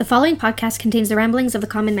The following podcast contains the ramblings of the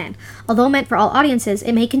common man. Although meant for all audiences,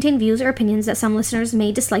 it may contain views or opinions that some listeners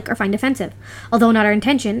may dislike or find offensive. Although not our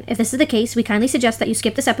intention, if this is the case, we kindly suggest that you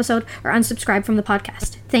skip this episode or unsubscribe from the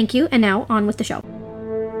podcast. Thank you, and now on with the show.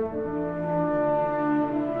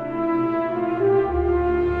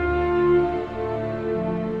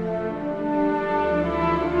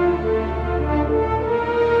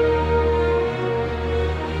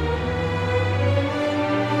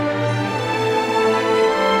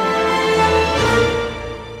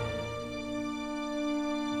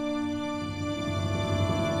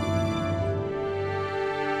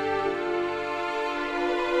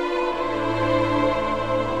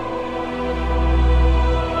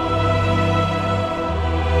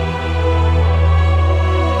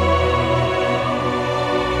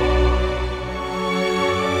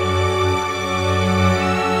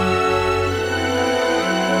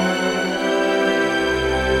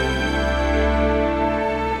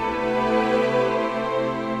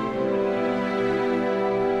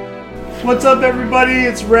 What's up, everybody?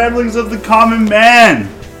 It's Ramblings of the Common Man.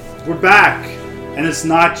 We're back, and it's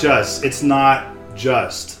not just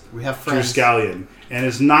we have friends. Drew Scallion, and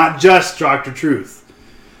it's not just Dr. Truth.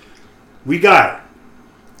 We got,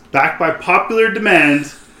 back by popular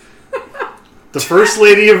demand, the First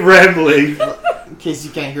Lady of Rambling, in case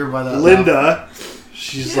you can't hear by that, Linda.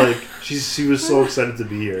 She was so excited to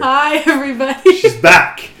be here. Hi, everybody. She's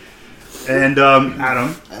back. And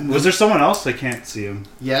Adam, was there someone else? I can't see him.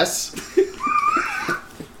 Yes.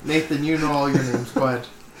 Nathan, you know all your names. Go ahead.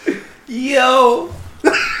 Yo!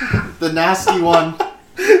 The nasty one.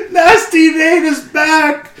 Nasty Nate is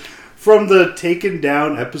back from the Taken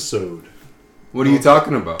Down episode. What are you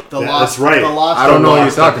talking about? That's right. I don't know what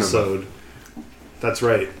you're talking about. That's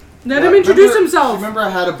right. Let him introduce himself. Remember I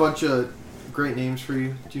had a bunch of great names for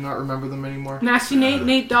you? Do you not remember them anymore? Nasty Nate,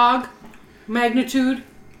 Nate Dog, Magnitude.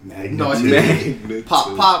 No, I think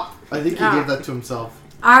Pop. I think he gave that to himself.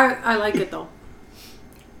 I like it though.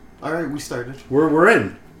 All right, we started. We're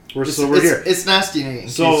in. We're here. It's Nasty Nate. In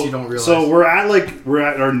case you don't realize. So we're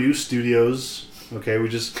at our new studios. Okay, we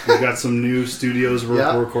got some new studios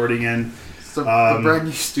we're recording in. A brand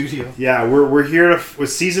new studio. Yeah, we're here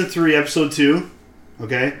with season 3, episode 2.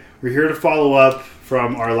 Okay, we're here to follow up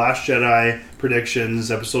from our Last Jedi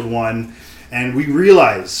predictions, episode 1, and we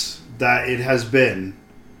realize that it has been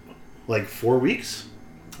like 4 weeks,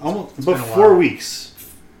 almost about 4 weeks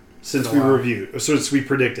since we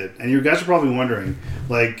predicted. And you guys are probably wondering,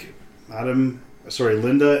 like,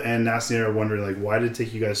 Linda and Nasty are wondering, like, why did it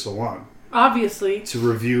take you guys so long? Obviously. To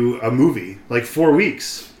review a movie, like 4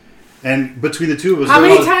 weeks, and between the two of us, how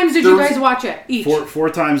many times did you guys watch it each? Four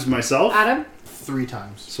times myself. Adam. 3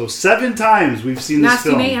 times. So 7 times we've seen this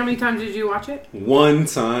film. Nasty Nate, how many times did you watch it? 1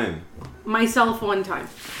 time. Myself 1 time.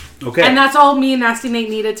 Okay. And that's all me and Nasty Nate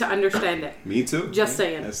needed to understand it. Me too. Just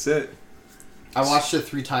saying. That's it. I watched it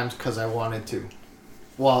 3 times because I wanted to.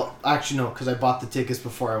 Well, actually no, because I bought the tickets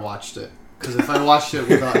before I watched it. Because if I watched it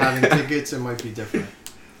without having tickets, it might be different.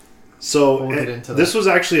 So we'll get into this that. was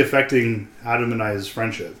actually affecting Adam and I's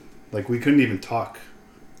friendship. Like, we couldn't even talk.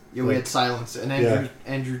 Yeah, we had silence, and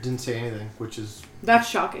Andrew didn't say anything, which is... That's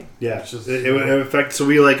shocking. Yeah, it affected... So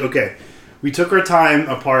we took our time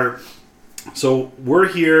apart. So we're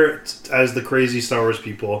here as the crazy Star Wars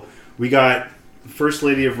people. We got First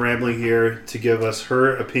Lady of Rambling here to give us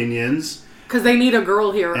her opinions. Because they need a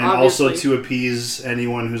girl here, and obviously. Also to appease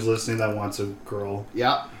anyone who's listening that wants a girl.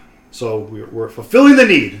 Yeah. So we're fulfilling the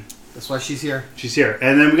need. That's why she's here. She's here.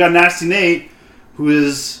 And then we got Nasty Nate, who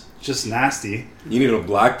is just nasty. You need a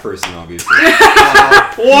black person, obviously.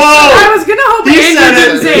 Whoa! I was going to hope Andrew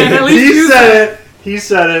didn't say it. At least you said it. He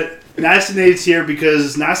said it. Nasty Nate's here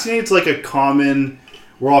because Nasty Nate's like a common...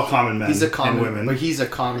 We're all common men. He's a common and women. But he's a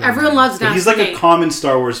common Everyone man. loves Nasty Nate. He's like a common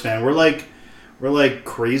Star Wars fan. We're like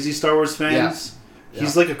crazy Star Wars fans. Yeah.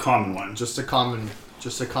 He's like a common one. Just a common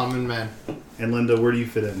man. And Linda, where do you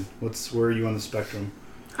fit in? Where are you on the spectrum?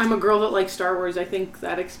 I'm a girl that likes Star Wars. I think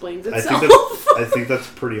that explains itself. I think that's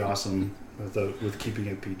pretty awesome with keeping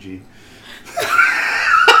it PG.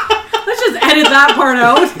 Let's just edit that part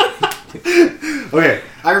out. Okay.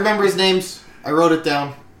 I remember his names. I wrote it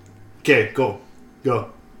down. Okay, go.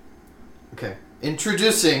 Okay.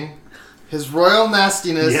 Introducing His Royal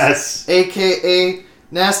Nastiness. Yes. A.K.A.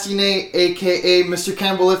 Nasty Nate, a.k.a. Mr.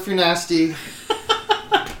 Campbell if you're nasty,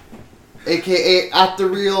 a.k.a. at the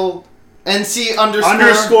real NC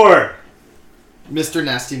 _ Mr.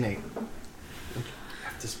 Nasty Nate. I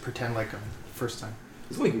have to pretend like I'm first time.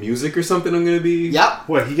 Is it like music or something I'm going to be? Yep.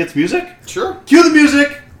 What, he gets music? Sure. Cue the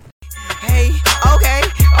music! Hey, okay,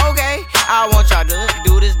 I want y'all to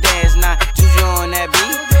do this dance now. Juju on that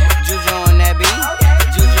beat, Juju on that beat,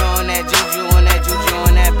 Juju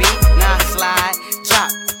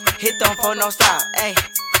Oh, don't stop, ayy.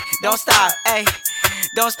 Don't stop, ayy.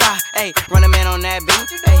 Don't stop, ayy. Run a man on that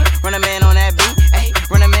beat, ayy. Run a man on that beat, ayy.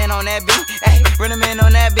 Run a man on that beat, ayy. Run a man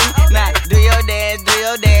on that beat. Now, do your dance, do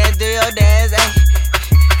your dance, do your dance,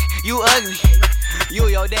 ayy. You ugly. You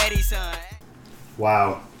your daddy's son.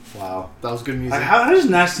 Wow. Wow. That was good music. How does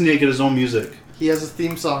Nasty Nate get his own music? He has a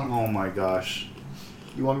theme song. Oh my gosh.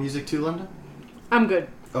 You want music too, Linda? I'm good.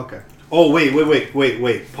 Okay. Oh, wait.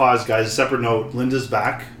 Pause, guys. A separate note. Linda's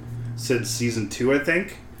back since season 2, I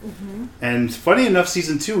think. Mm-hmm. And funny enough,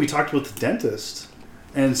 season 2, we talked about the dentist.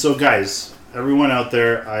 And so, guys, everyone out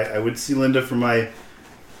there, I would see Linda for my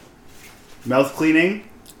mouth cleaning.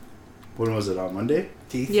 When was it, on Monday?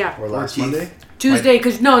 Teeth? Yeah. Or last Monday? Tuesday,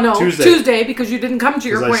 because Tuesday, because you didn't come to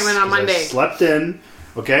your appointment on Monday. I slept in.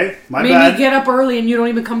 Okay, my Made bad. me get up early and you don't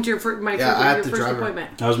even come to your first driver.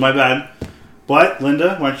 appointment. That was my bad. But,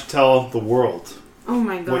 Linda, why don't you tell the world Oh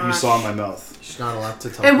my god. what you saw in my mouth? She's not allowed to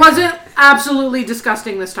tell. It wasn't absolutely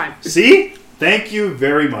disgusting this time. See? Thank you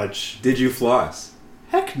very much. Did you floss?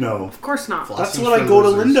 Heck no. Of course not. That's Flossing what I for go to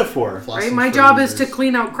losers. Linda for. Flossing Right? My for job is losers. to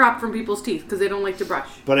clean out crap from people's teeth because they don't like to brush.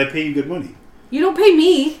 But I pay you good money. You don't pay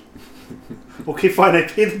me. Okay, fine. I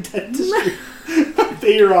pay the dentist. I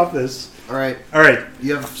pay your office. All right.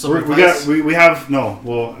 You have some advice? We have no.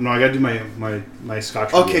 Well, no. I gotta do my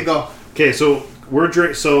scotch. Okay, review. go. Okay, so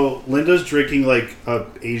So Linda's drinking like a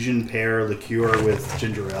Asian pear liqueur with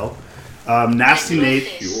ginger ale. Nasty Nate.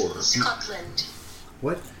 Scotland.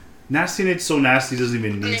 What? Nasty Nate's so nasty he doesn't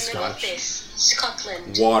even need scotch.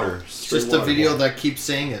 Scotland. Water. Just a video that keeps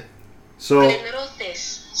saying it. So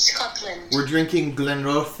Glenrothes, Scotland. We're drinking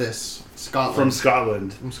Glenrothes, Scotland. from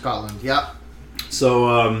Scotland. From Scotland. Yeah.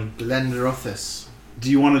 So Glenrothes.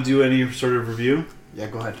 do you want to do any sort of review? Yeah,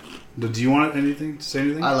 go ahead. Do you want anything to say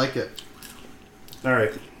anything? I like it. All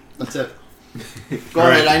right. That's it. Go All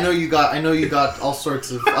ahead. right. I know you got all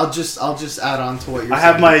sorts of. I'll just add on to what you're I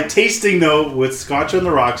saying. have my tasting note with Scotch on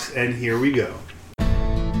the Rocks, and here we go.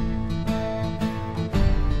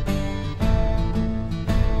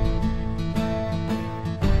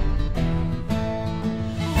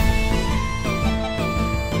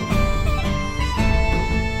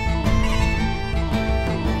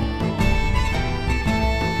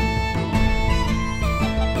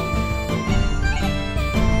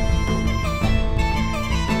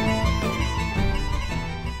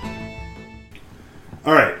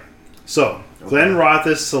 All right. So,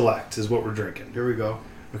 Glenrothes Select is what we're drinking. Here we go.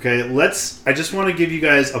 Okay, I just want to give you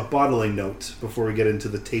guys a bottling note before we get into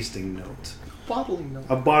the tasting note. Bottling note.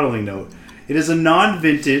 A bottling note. It is a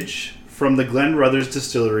non-vintage from the Glenrothes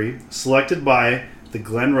Distillery, selected by the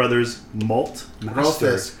Glenrothes Malt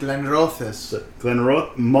Master.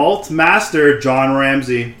 Glenrothes. Malt Master John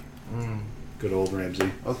Ramsey. Good old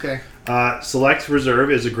Ramsey. Okay. Select Reserve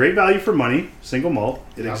is a great value for money, single malt.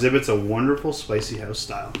 It Yeah. exhibits a wonderful spicy house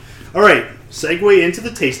style. All right, segue into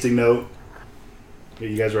the tasting note. Are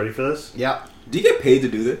you guys ready for this? Yeah. Do you get paid to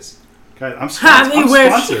do this? Okay, I'm They wish.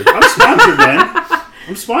 sponsored. I'm sponsored, man.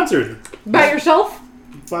 I'm sponsored By yourself?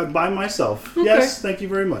 by myself. Okay. Yes, thank you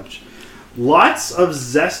very much. Lots of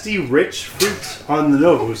zesty, rich fruit on the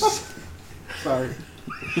nose. Sorry.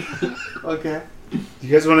 Okay. You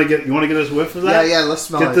guys want to get a whiff of that? Yeah. Let's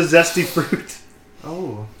smell Get it. the zesty fruit.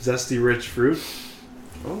 Oh. Zesty, rich fruit.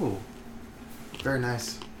 Oh. Very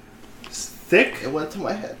nice. Thick It went to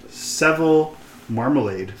my head. Seville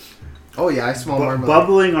marmalade. Oh yeah, I smell marmalade.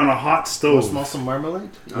 Bubbling on a hot You stove. smell some marmalade?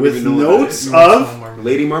 I don't With even know what that notes is. You wanna smell of marmalade?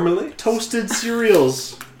 Lady Marmalade? toasted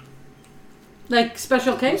cereals Like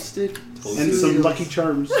special case? Toasted. and some Lucky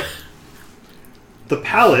Charms. The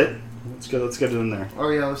palate. Let's get it in there. Oh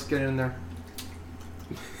yeah, let's get it in there.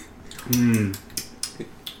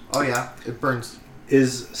 Oh yeah, it burns.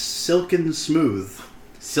 Is silken smooth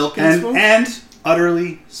Silk and smooth? and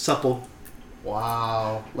utterly supple.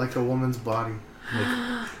 Wow, like a woman's body.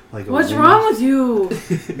 Like a What's woman. wrong with you?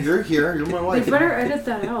 You're here. You're my They wife. better edit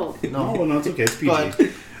that out. No, it's okay. It's Go ahead.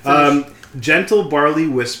 PG. Gentle barley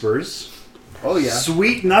whispers. Oh yeah.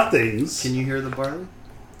 Sweet nothings. Can you hear the barley?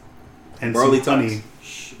 And Barley some honey.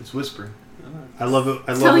 Shh, it's whispering. I love it.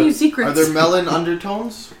 I It's love telling you it. secrets. Are there melon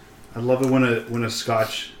undertones? I love it when a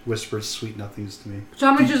Scotch whispers sweet nothings to me. So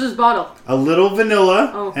how much is this bottle? A little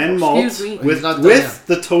vanilla Oh, and malt excuse me. with He's not done with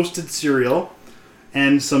the toasted cereal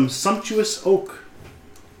and some sumptuous oak.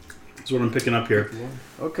 That's what I'm picking up here.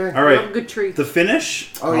 Okay. All Love a right, good treat. the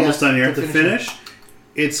finish. Oh, Almost yeah, done here. the The finish. finish.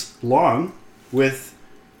 It's long with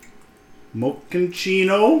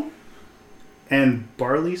mochaccino and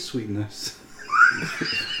barley sweetness.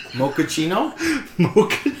 Mochaccino?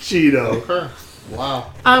 Mochaccino. Okay.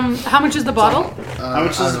 Wow. How much is the bottle? How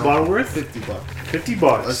much is the bottle worth? $50.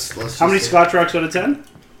 $50. Let's How many just say- Scotch Rocks out of 10?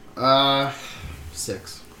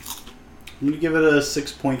 6. I'm going to give it a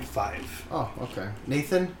 6.5. Oh, okay.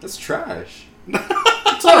 Nathan? That's trash.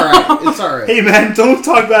 It's alright. It's alright. Hey, man, don't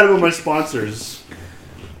talk bad about my sponsors.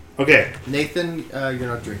 Okay. Nathan, you're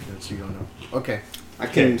not drinking it, so you don't know. Okay.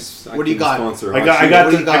 What do you got? I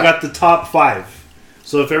got the top 5.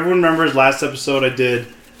 So if everyone remembers last episode, I did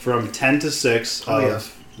from 10 to 6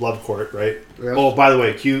 of Love Court, right? Yep. Oh, by the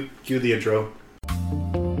way, cue the intro.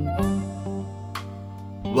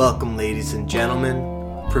 Welcome, ladies and gentlemen.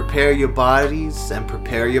 Prepare your bodies and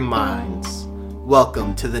prepare your minds.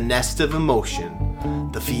 Welcome to the nest of emotion,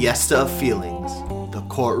 the fiesta of feelings, the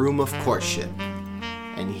courtroom of courtship.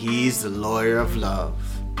 And he's the lawyer of love.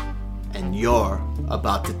 And you're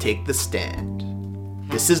about to take the stand.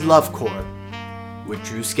 This is Love Court with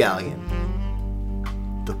Drew Scallion.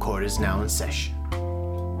 The court is now in session.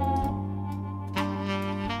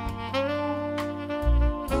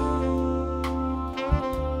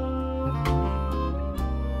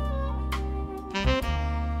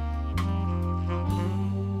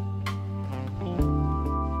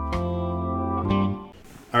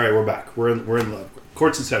 All right, we're back. We're in Love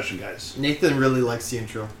Court's in session, guys. Nathan really likes the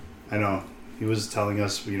intro. I know. He was telling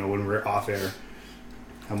us, when we're off air,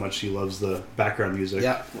 how much he loves the background music.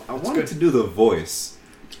 Yeah, I wanted to do the voice.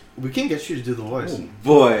 we can get you to do the voice. Oh,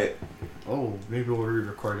 boy. Oh, maybe we'll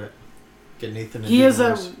re-record it. Get Nathan to He do is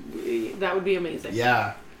the a. voice. That would be amazing.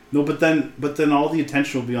 Yeah. No, but then all the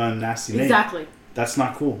attention will be on Nasty Nate. Exactly. That's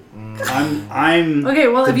not cool. I'm Okay,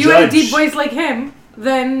 well, the if you had a judge. deep voice like him,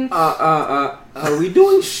 then Are we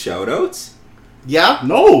doing shoutouts? Yeah?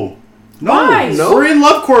 No. Why? No. We're in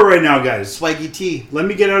Love Court right now, guys. Swaggy T. Let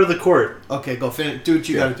me get out of the court. Okay, go finish. Do what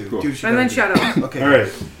you gotta do. cool. Do what you and then gotta shut up. do. Okay.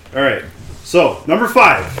 All right. So, number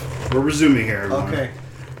 5. We're resuming here, everyone. Okay.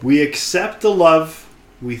 We accept the love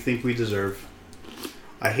we think we deserve.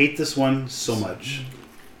 I hate this one so much.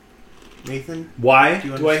 Nathan? Why Do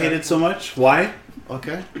you do I hate understand? it so much? Why?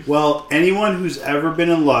 Okay. Well, anyone who's ever been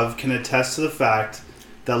in love can attest to the fact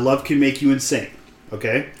that love can make you insane.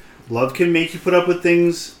 Okay? Love can make you put up with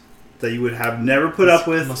things that you would have never put up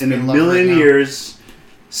with Must in be a in love million right now. years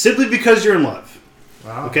simply because you're in love.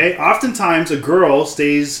 Wow. Okay? Oftentimes, a girl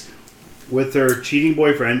stays with her cheating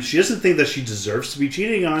boyfriend. She doesn't think that she deserves to be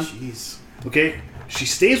cheating on. Jeez. Okay? She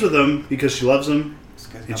stays with him because she loves him This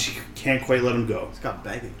guy's and got, she can't quite let him go. he's got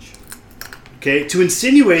baggage. Okay? To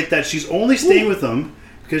insinuate that she's only staying with him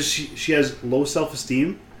because she has low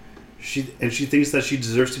self-esteem she thinks that she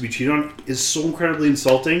deserves to be cheated on is so incredibly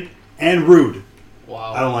insulting and rude.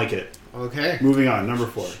 Wow. I don't like it. Okay. Moving on, number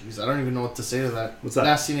 4. Jeez, I don't even know what to say to that. What's that?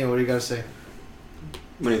 Nasty Nate, what do you gotta say?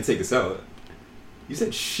 I'm going to take us out. You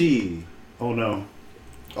said she. Oh no.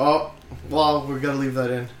 Oh, well, we're gonna leave that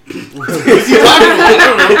in. Who's he talking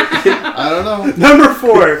about? I don't know. Number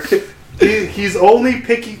 4. He's only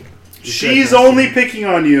picking. She's only picking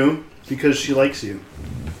on you because she likes you.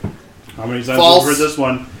 How many times False. have we heard this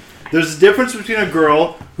one? There's a difference between a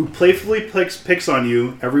girl who playfully picks on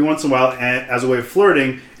you every once in a while as a way of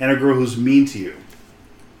flirting and a girl who's mean to you.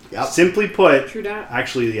 Yep. Simply put, True that.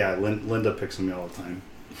 actually, yeah, Linda picks on me all the time.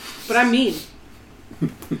 But I'm mean.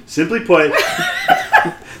 Simply put,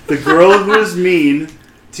 the girl who is mean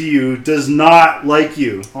to you does not like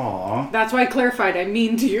you. Aww. That's why I clarified. I'm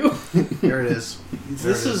mean to you. Here it is.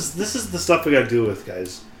 This is the stuff we gotta deal with,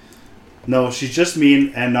 guys. No, she's just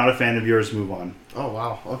mean and not a fan of yours. Move on. Oh,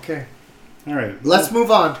 wow. Okay. All right. Let's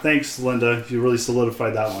move on. Thanks, Linda. You really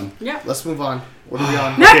solidified that one. Yeah. Let's move on. What are we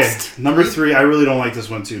on? Next! Okay, number 3. I really don't like this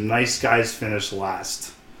one too. Nice guys finish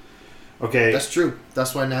last. Okay, That's true.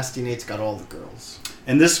 That's why Nasty Nate's got all the girls.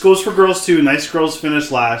 and this goes for girls too. Nice girls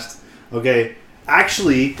finish last. Okay,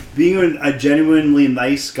 actually, being a genuinely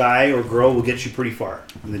nice guy or girl will get you pretty far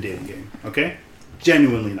in the dating game. Okay,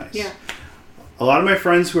 genuinely nice. Yeah. A lot of my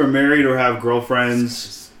friends who are married or have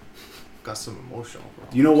girlfriends, Got some emotional, bro.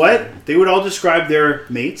 you know what? They would all describe their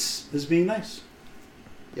mates as being nice.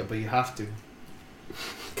 Yeah, but you have to.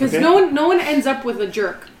 Because Okay. no one ends up with a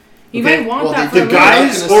jerk. You Okay, might want well, that they- for a The little bit.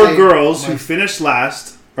 guys gonna or say girls who my- finish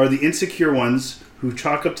last are the insecure ones who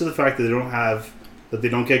chalk up to the fact that they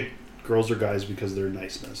don't get girls or guys because of their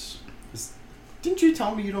niceness. Didn't you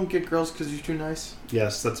tell me you don't get girls because you're too nice?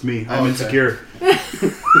 Yes, that's me. Oh, I'm okay. insecure.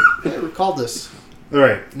 I recall this. All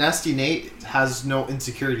right. Nasty Nate has no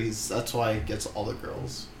insecurities. That's why he gets all the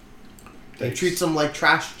girls. He Thanks. treats them like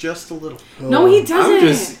trash just a little. No, he doesn't. I'm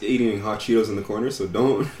just eating hot Cheetos in the corner, so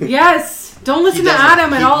don't. Yes. Don't listen He to doesn't-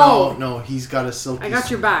 Adam at he- all. No, he's got a silky. I got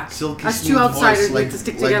your back. Silky Us two smooth outsiders voice, need to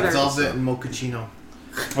stick together. Like velvet and mochaccino.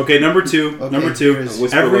 Okay, number 2. Okay, Number 2. here is-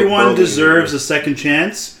 Whisper like Everyone Burley. deserves a second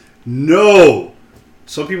chance. No.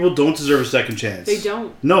 Some people don't deserve a second chance. They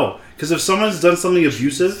don't. No, because if someone's done something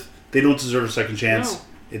abusive, they don't deserve a second chance. No.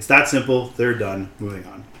 It's that simple. They're done. Moving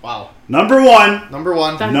on. Wow. Number one. Number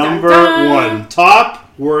one. Dun, Number dun. one. Top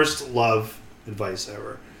worst love advice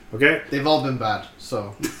ever. Okay? They've all been bad,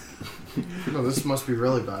 so. No, this must be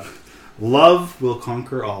really bad. Love will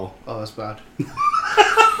conquer all. Oh, that's bad.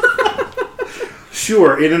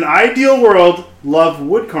 Sure, in an ideal world, love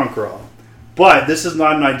would conquer all. But this is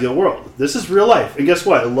not an ideal world. This is real life. And guess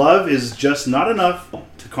what? Love is just not enough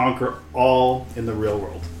to conquer all in the real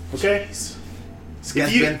world. Okay? This If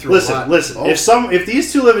guy's you, been through a lot. listen. Oh.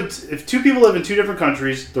 If two people live in two different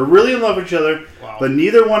countries, they're really in love with each other, Wow. but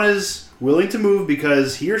neither one is willing to move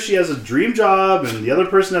because he or she has a dream job and the other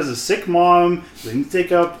person has a sick mom they need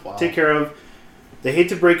to take care of. They hate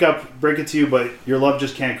to break it to you, but your love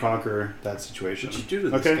just can't conquer that situation. What'd you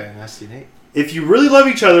do to this guy, Nasty Nate? If you really love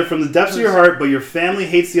each other from the depths of your heart, but your family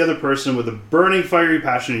hates the other person with a burning, fiery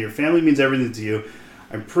passion, and your family means everything to you,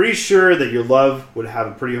 I'm pretty sure that your love would have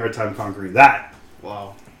a pretty hard time conquering that.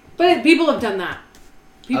 Wow. But people have done that.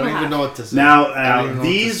 People I don't have. even know what to say. Now, I don't even know what to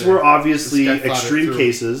these say. were obviously This guy thought it extreme through.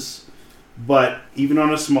 cases, but even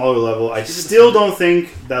on a smaller level, I still don't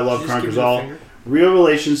think that love Did you just give conquers me the all. finger? Real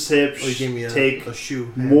relationships Oh, you gave me take a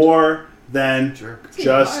shoe. hand. more than Jerk.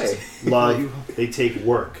 just love. They take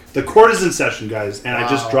work. The court is in session, guys, and I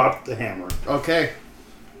just Wow. dropped the hammer. Okay.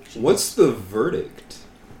 What's the verdict?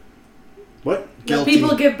 What? That Guilty.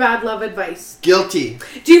 people give bad love advice. Guilty.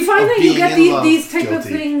 Do you find Of that you being get in love. these type of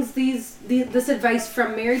Guilty. things, this advice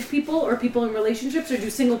from married people or people in relationships, or do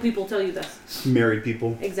single people tell you this? Married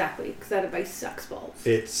people. Exactly, because that advice sucks balls.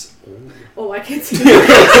 It's Oh, I can't see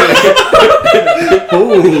that.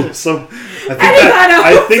 oh, so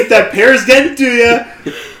I think that pair's getting to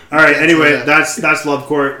you. All right. Anyway, Yeah. that's Love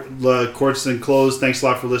Court. Court's in close. Thanks a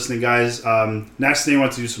lot for listening, guys. Next thing, I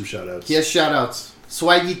want to do some shout outs. He has shout outs.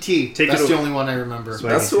 Swaggy T. Take That's it the over. only one I remember. Swaggy.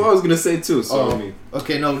 That's what I was gonna say too. So I mean,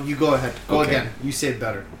 Okay, no, you go ahead. Go Okay. again. You say it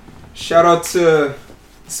better. shout out to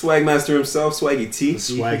Swagmaster himself, Swaggy T. The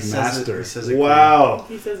Swag He says Master. he says it Wow.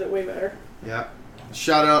 He says it way better. Yeah.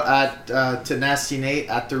 Shout out to Nasty Nate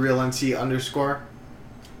at the real NC _.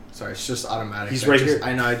 Sorry, it's just automatic. He's I right just- here.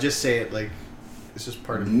 I know. I just say it like it's just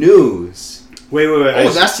part of me. News. Wait. Oh,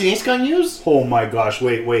 Nasty Nate's got news. Oh my gosh.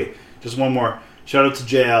 Wait. Just one more. Shout out to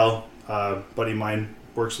JL, buddy of mine.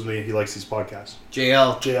 Works with me. He likes these podcasts.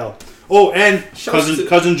 JL. Oh, and Shouts to-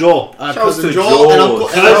 cousin Joel. Shouts Cousin to Joel, Joel. and Uncle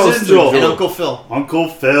Cousin Joel. and Uncle Phil. Uncle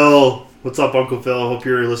Phil. What's up, Uncle Phil? Hope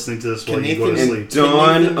you're listening to this while Can you go to Nathan- sleep. And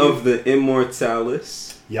Dawn Nathan- of the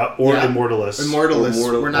Immortalis. Yep, or Yeah. Immortalis. Immortalist.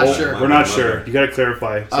 Immortal- We're not oh, sure. my We're not bad. sure. You gotta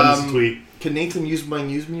clarify. Send us a tweet. Can Nathan use my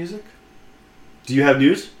news music? Do you have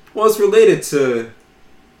news? Well, it's related to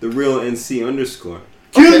the real NC _.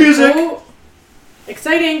 Cue Okay. music! Oh,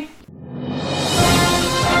 exciting.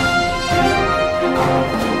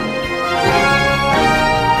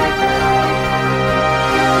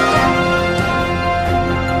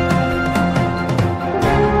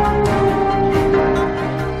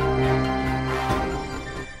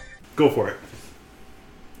 Go for it.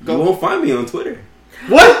 You won't find me on Twitter.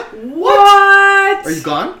 What? What? Are you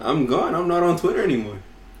gone? I'm gone. I'm not on Twitter anymore.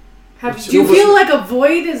 Do you feel like a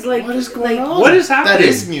void is like What is going like, on? What is happening? That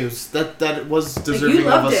is news. That was deserving of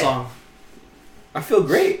loved a it. song. I feel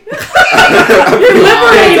great. You're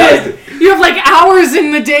liberated. You have like hours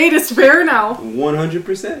in the day to spare now.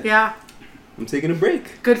 100%. Yeah, I'm taking a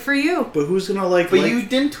break. good for you. But who's gonna like? But you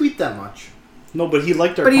didn't tweet that much. No, but he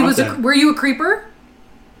liked our But he was. content. Were you a creeper?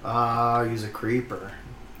 He's a creeper.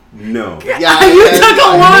 No. You took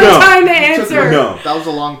a long No. time to answer. No. That was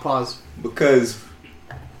a long pause. Because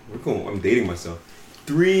I'm dating myself.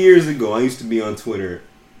 3 years ago, I used to be on Twitter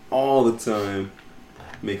all the time,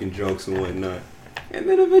 making jokes and whatnot. And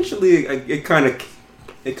then eventually, it kind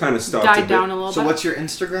of stopped. Died a bit. down a little So bit. what's your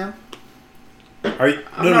Instagram? Are you,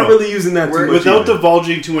 I'm not really using that too much. Without either.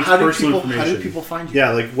 divulging too much How do personal people information. find you? Yeah,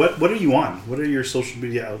 like what are you on? What are your social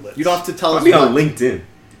media outlets? You don't have to tell us. I'll be on what. LinkedIn.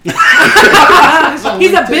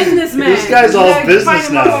 He's a businessman. This guy's all You can business find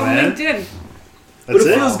him now, on man. LinkedIn. But That's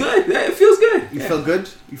it it. feels good. Yeah, it feels good. You Yeah. feel good?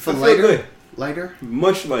 You feel I feel lighter? good. Lighter?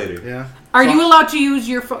 Much lighter. Yeah. Are you allowed to use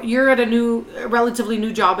your phone? You're at a relatively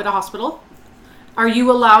new job at a hospital. Are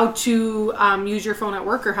you allowed to use your phone at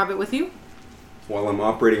work or have it with you? While I'm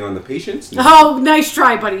operating on the patients. Oh, nice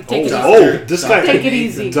try, buddy. Take it easy. Oh, this guy. Take it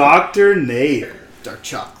easy. Dr. Nate. Dark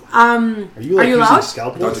chocolate. Are you like using allowed?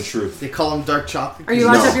 scalpels? Dr. Truth. They call him dark chocolate. Are you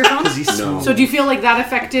allowed to No. have your phone? Because he's No. smooth. So do you feel like that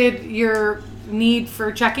affected your need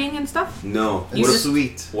for checking and stuff? No. and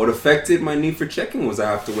sweet. What affected my need for checking was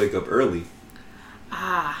I have to wake up early.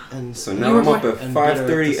 And So You now were I'm up going- at and bitter at the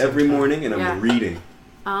 5:30 same every time. morning and I'm Yeah. reading.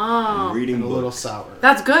 Oh, I'm reading and a little books. sour.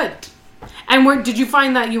 that's good. And did you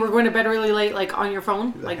find that you were going to bed really late, like on your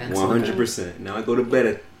phone? Like 100%. Now I go to bed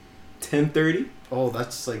at 10:30. Oh,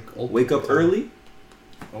 that's like old Wake up people time. early,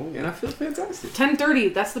 Oh, and I feel fantastic.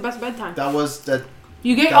 10:30. That's the best bedtime. that was that.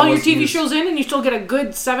 You get that all your was TV news. shows in, and you still get a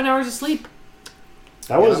good 7 hours of sleep.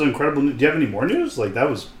 That was incredible. Do you have any more news? Like, that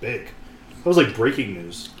was big. That was like breaking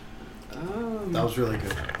news. That was really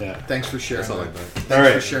good. Yeah. Thanks for sharing. That's all I that. got. Thanks All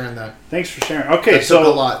right. for sharing that. Thanks for sharing. Okay, That so took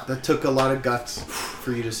a lot. That took a lot of guts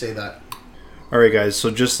for you to say that. all right, guys.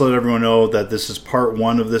 So just to let everyone know that this is part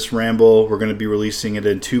 1 of this ramble. We're going to be releasing it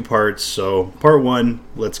in 2 parts. So part 1,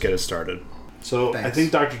 let's get it started. So I Thanks.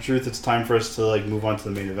 think, Dr. Truth, it's time for us to like move on to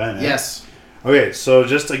the main event. eh? Yes. Okay, so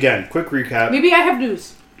just again, quick recap. Maybe I have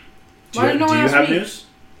news. Why did no one do you ask have me? news?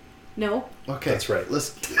 No. Okay. That's right.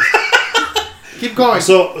 Let's keep going.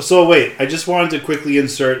 So wait, I just wanted to quickly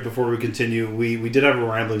insert before we continue. We did have a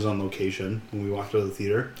ramblings on location when we walked out of the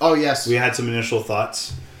theater. Oh yes. We had some initial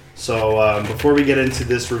thoughts. So before we get into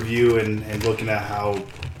this review and looking at how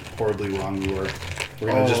horribly wrong we were,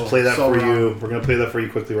 we're gonna just play that so for you. wrong. We're gonna play that for you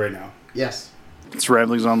quickly right now. Yes. It's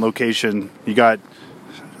ramblings on location. You got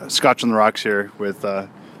Scotch on the Rocks here with Mr.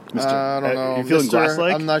 I don't know. You feeling Mr.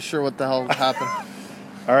 glass-like? I'm not sure what the hell happened.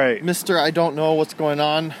 All right. Mister, I don't know what's going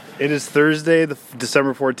on. It is Thursday,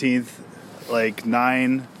 December 14th, like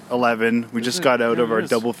 9/11. We just got out of our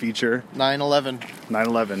double feature. 9/11.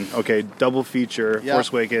 9/11. Okay, double feature, Yeah. Force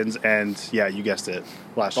Awakens, and yeah, you guessed it,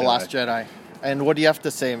 Last The Jedi. Last Jedi. And what do you have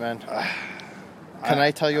to say, man? Can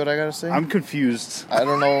I tell you what I gotta say? I'm confused. I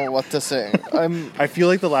don't know what to say. I feel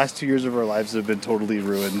like the last 2 years of our lives have been totally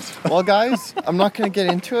ruined. Well, guys, I'm not gonna get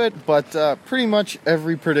into it, but pretty much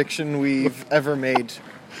every prediction we've ever made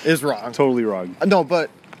is wrong. Totally wrong. No,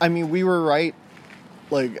 but I mean, we were right,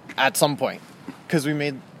 like at some point, because we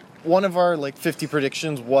made one of our like 50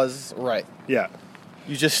 predictions was right. Yeah,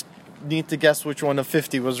 You just need to guess which one of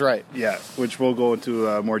 50 was right. yeah. Which we'll go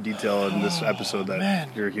into more detail in this episode that man.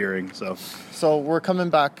 you're hearing. So, So we're coming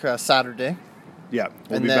back Saturday. yeah,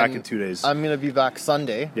 we'll and be then back in 2 days. I'm gonna be back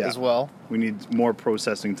Sunday Yeah. as well. We need more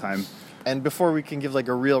processing time. And before we can give like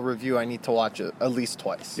a real review, I need to watch it at least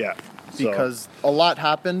twice. Yeah, so- Because a lot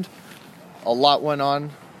happened, a lot went on.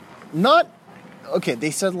 Not okay. They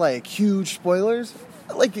said like huge spoilers.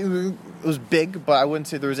 Like it was big, but I wouldn't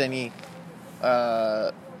say there was any.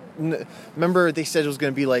 Remember they said it was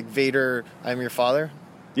gonna be like Vader, I'm your father.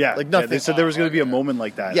 yeah, like yeah, nothing. they said there was going to be a moment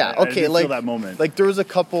like that. Yeah, I okay, didn't like feel that moment. Like there was a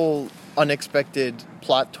couple unexpected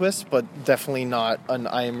plot twists, but definitely not an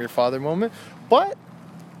I am your father moment. But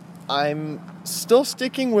I'm still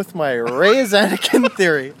sticking with my Rey is Anakin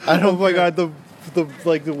theory. I oh don't my god, the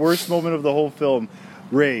the worst moment of the whole film.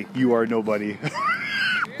 Rey, you are nobody.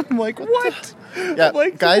 I'm like, what? Yeah, I'm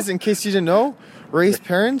like, guys, in case you didn't know, Rey's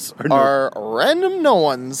parents are random no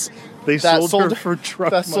ones. they that sold her for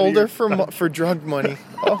drug that money. sold her for drug money.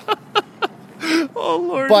 Oh. Oh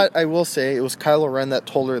lord. But I will say it was Kylo Ren that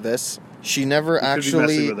told her this. She never He could be messing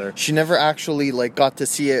actually with her. she never actually like got to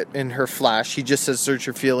see it in her flash. He just says search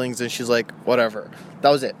your feelings and she's like whatever. That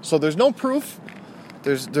was it. So there's no proof.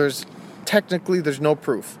 There's technically there's no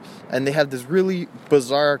proof. And they have this really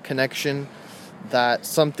bizarre connection that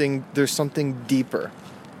there's something deeper.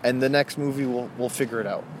 And the next movie we'll figure it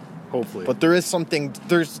out. Hopefully. But there's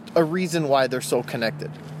a reason why they're so connected.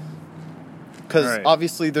 Because All right.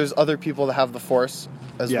 obviously there's other people that have the Force,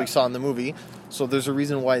 as Yeah. we saw in the movie. So there's a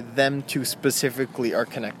reason why them two specifically are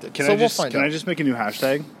connected. Can so I we'll just find can out. I just make a new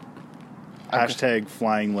hashtag? Okay. Hashtag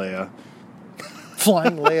flying Leia.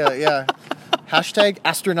 Flying Leia, yeah. Hashtag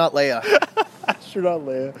astronaut Leia. Astronaut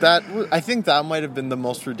Leia. I think that might have been the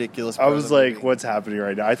most ridiculous I part was of the like, movie. what's happening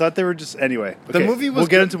right now? I thought they were just anyway. The okay, movie was we'll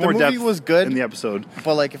get good. into The more movie depth was good. in the episode.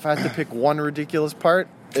 But like, if I had to pick one ridiculous part,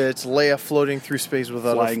 it's Leia floating through space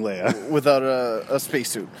without Flying Leia. without a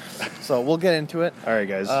spacesuit. So we'll get into it. All right,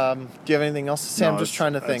 guys. Do you have anything else to say? No, I'm just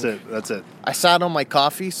trying to think. That's it. I sat on my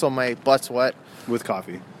coffee, so my butt's wet With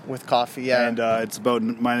coffee. with coffee. Yeah. And it's about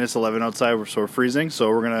minus 11 outside, so we're freezing. So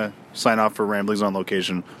we're gonna sign off for ramblings on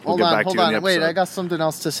location. We'll hold get on, back hold to you in the on. Wait, episode. I got something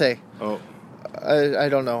else to say. Oh, I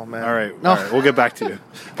don't know, man. all right. No. All right. We'll get back to you.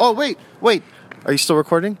 Oh, wait. Are you still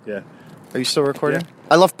recording? Yeah. Are you still recording? Yeah.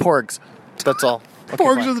 I love porgs. That's all. Okay,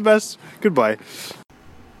 Porgs bye. are the best. Goodbye.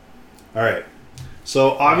 All right.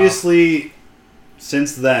 So obviously,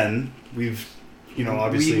 since then we've,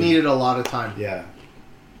 obviously we needed a lot of time. Yeah.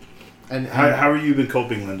 And How have you been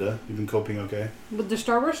coping, Linda? You've been coping okay? With the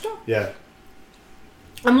Star Wars stuff, Yeah.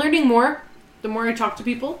 I'm learning more. The more I talk to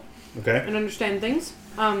people Okay. and understand things,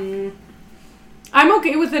 I'm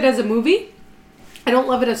okay with it as a movie. I don't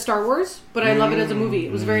love it as Star Wars, but I love it as a movie.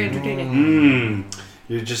 It was very entertaining.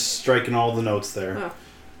 You're just striking all the notes there. Oh.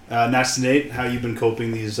 Nasty Nate, how you been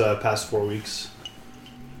coping these past 4 weeks?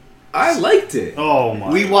 I liked it. Oh my!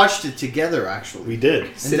 We watched it together, actually. We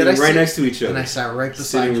did. Sitting I right sit- next to each other. And I sat right beside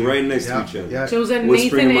Sitting you. right next Yeah, to each other. Yeah. So was it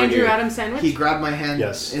Whispering Nathan in my Andrew ear. Adams sandwich? He grabbed my hand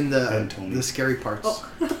Yes. in And Tony. the scary parts.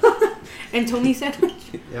 Oh. And Tony sandwich.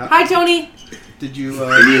 Yeah. Hi, Tony. Did you?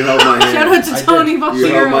 And you held my hand. Shout out to I Tony You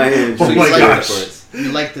held my Bashir. hand. Oh through my the gosh. parts.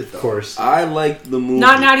 You liked it though. Of course. I liked the movie.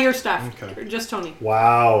 Not Natty or Steph. Okay. Just Tony.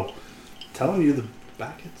 Wow. Telling you the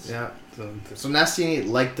Backets. Yeah. So Nasty Nate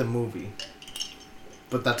liked the movie,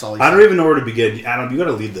 but that's all. He I said. don't even know where to begin. Adam, you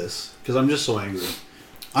gotta lead this because I'm just so angry.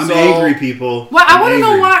 I'm So- angry, people. Well, I I'm want to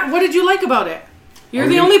know angry. what did you like about it? You're Are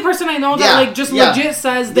the we- only person I know that Yeah, like just yeah. legit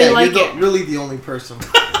says they like you're it. really the only person.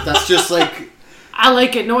 That's just like I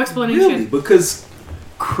like it. No explanation. Really? Because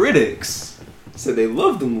critics said they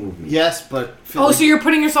loved the movie. yes, but Oh, so you're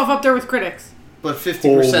putting yourself up there with critics? but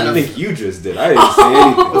 50% I of think you just did. I didn't say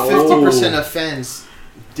anything. but 50% of fans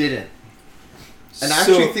didn't. And I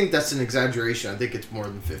So- actually think that's an exaggeration. I think it's more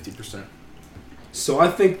than 50%. So I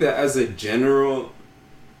think that as a general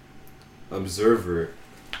observer,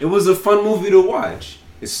 it was a fun movie to watch.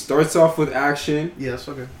 It starts off with action. Yes,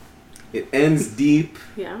 okay. It ends deep,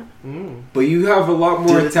 Yeah. but you have a lot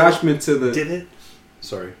more Did it attachment to the. Did it?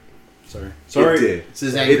 Sorry. It did. It's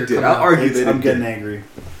his anger It did. coming I'll out. argue that I'm it getting did. angry.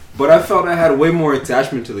 But I felt I had way more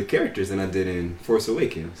attachment to the characters than I did in Force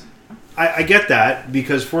Awakens. I get that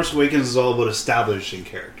because Force Awakens is all about establishing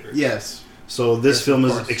characters. Yes. So this Yes, film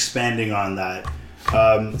of is course. expanding on that.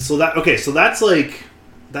 So that's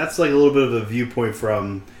like a little bit of a viewpoint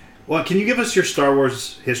from. Well, can you give us your Star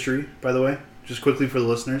Wars history, by the way, just quickly for the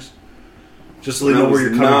listeners, just so they When I know where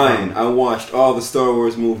was you're coming 9, from. I watched all the Star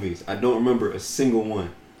Wars movies. I don't remember a single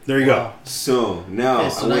one. There you Wow. So now Okay,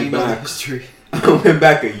 so I now went you know the back. history. I went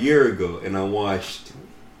back a year ago and I watched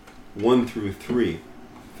 1 through 3.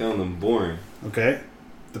 Found them boring. go. Okay.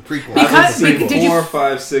 The prequel. Because- I haven't seen did you- 4,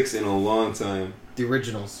 5, 6 in a long time. The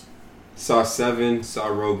originals. Saw 7, saw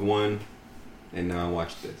Rogue One, and now I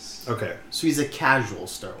watched this. Okay. So he's a casual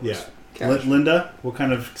Star Wars. Yeah. Casual. Linda, what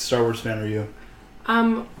kind of Star Wars fan are you?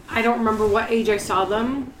 I don't remember what age I saw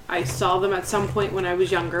them. I saw them at some point when I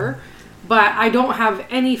was younger. But I don't have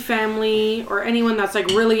any family or anyone that's like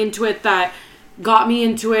really into it that got me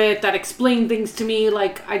into it, that explained things to me.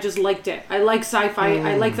 Like, I just liked it. I like sci-fi.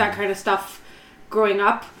 I like that kind of stuff growing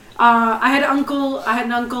up. I had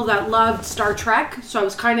an uncle that loved Star Trek, so I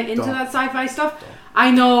was kind of into that sci-fi stuff.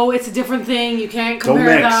 I know it's a different thing. You can't Don't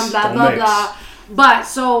compare mix. them, blah, Don't blah, mix. blah. But,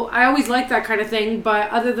 so, I always liked that kind of thing. But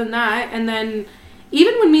other than that, and then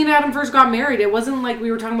even when me and Adam first got married, it wasn't like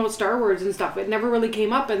we were talking about Star Wars and stuff. It never really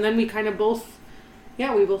came up. And then we kind of both, we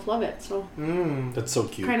both love it. So, That's so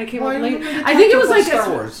cute. kind of came Well, up I later. remember I think it was about like Star a,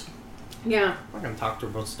 Wars. yeah. I'm not gonna talk to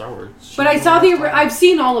her about Star Wars. But I saw I've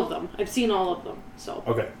seen all of them. So.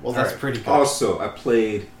 Okay. Well, that's Alright. pretty good. Also, I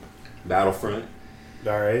played Battlefront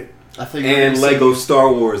All right. I thought you were and gonna say- Lego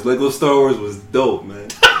Star Wars. Lego Star Wars was dope, man.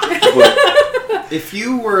 But If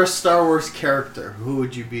you were a Star Wars character, who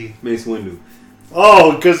would you be? Mace Windu.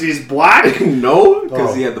 Oh, because he's black? No,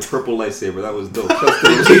 because Oh. he had the purple lightsaber. That was dope.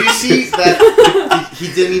 Did you see that? He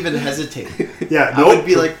didn't even hesitate. Yeah. I would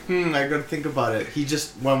be like, I gotta think about it. He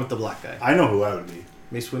just went with the black guy. I know who I would be.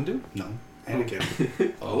 Mace Windu? No.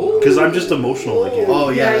 Anakin. Oh, Because I'm just emotional like him. Oh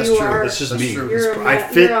yeah, Yeah, that's you true. are. That's just That's me. true. You're a I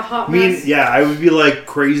me- fit. you're a hot me, mess. yeah, I would be like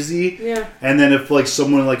crazy, Yeah. and then if like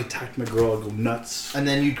someone like attacked my girl, I'd go nuts, And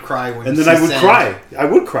then you'd cry when. and you then I see would sand. cry. I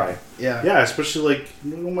would cry. Yeah. Yeah, especially like,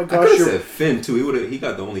 oh my I gosh, could have you're said Finn too. He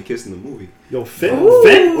got the only kiss in the movie. yo Finn. Ooh.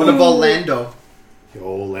 Finn. What about Lando?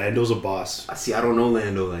 Yo, Lando's a boss. I see. I don't know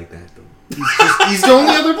Lando like that though. He's the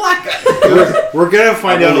only other black guy. We're gonna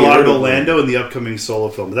find I've out a only lot heard about of him. Lando in the upcoming solo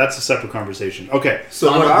film, but that's a separate conversation. Okay. So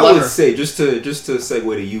Donald what I Glover. would say, just to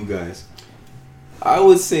segue to you guys, I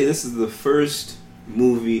would say this is the first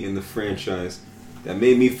movie in the franchise that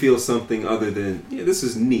made me feel something other than this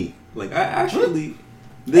is neat. Like I actually,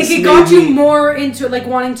 this Like it made got you me- more into it, like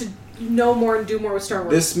wanting to know more and do more with Star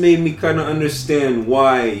Wars. This made me kind of understand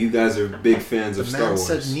why you guys are big fans The of Star man Wars.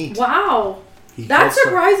 said neat. Wow. He That called Star-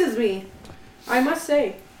 surprises me. I must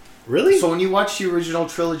say. Really? So when you watch the original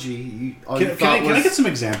trilogy, all can, you can, I, thought can I was get some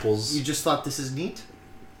examples? you just thought this is neat.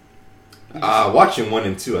 Watching 1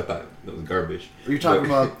 and 2, I thought that was garbage. Or you're talking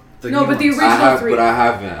But- about the No, new but the ones? original three. But I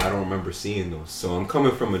haven't. I don't remember seeing those. So I'm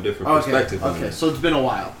coming from a different Okay. perspective. on Okay. it. So it's been a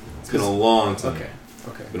while. It's been a long time. Okay.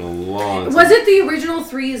 Okay. It's been a long time. Was it the original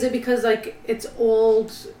 3? Is it because like it's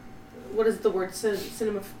old? What is the word?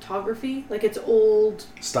 Cinematography? Like it's old.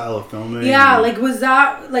 Style of filming. Yeah. Like was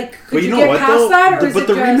that like? Could But you know get what, past though? that, or The- is but it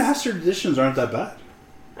the just? remastered editions aren't that bad.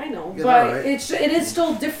 I know, Yeah, but they're right. it is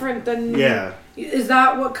still different than. Yeah. Is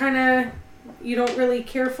that what kind of you don't really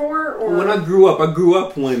care for, or When I grew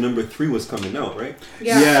up when number 3 was coming out, right?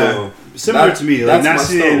 yeah. So, similar that- to me. Like that's my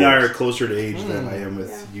Nasty Star and I Wars. are closer to age than I am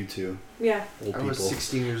with you two Yeah. old I people. was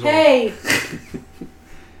 16 years old. Hey,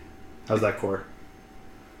 How's that core?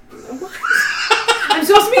 I'm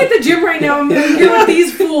supposed to be at the gym right now. I'm here with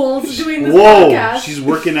these fools doing this Whoa! podcast. She's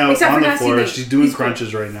working out Except on for the Nasty floor. Nate. She's doing He's cool.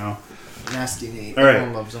 crunches right now. Nasty Nate. All right.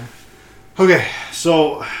 Everyone loves him. Okay,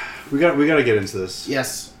 so we got to get into this.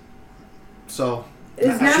 Yes. So,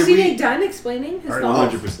 Is should Nasty we- Nate done explaining his Alright,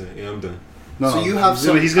 thoughts? 100%. Yeah, I'm done. No, So you have he's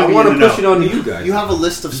gonna, some- he's I gonna be want in to and push it out. on to you guys. you have a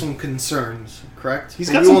list of some concerns, correct? He's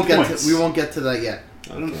And got we some won't points. we won't get to that yet.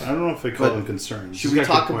 I don't know if I call But them concerns. Should He's we got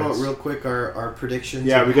talk good about points. real quick our predictions?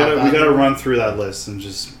 Yeah, and we how gotta bad they were? run through that list and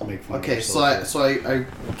just make fun. Okay, of so I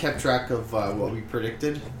kept track of what we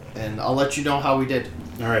predicted, and I'll let you know how we did.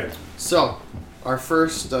 all right. So, our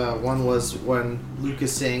first one was when Luke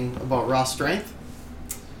is saying about raw strength.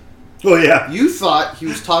 Oh yeah. You thought he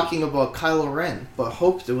was talking about Kylo Ren, but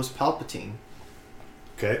hoped it was Palpatine.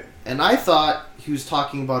 Okay. And I thought he was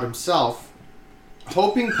talking about himself,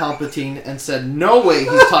 hoping Palpatine, and said, no way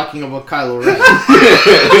he's talking about Kylo Ren.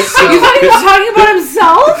 You thought he was talking about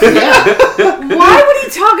himself? Yeah, Why would he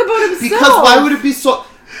talk about himself? because why would it be so...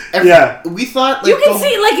 Yeah. We thought, like... You can the-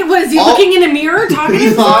 see, like, was he all- looking in a mirror talking to We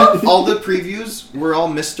himself? thought all the previews were all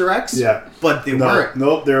misdirects, Yeah. but they No, weren't.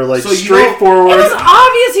 nope. They're like So you know- straightforward. It was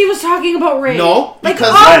obvious he was talking about Ray. No, like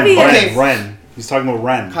because- obvious. Okay. Ren. He's talking about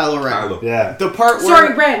Ren. Kylo Ren. Kylo. Yeah. The part where...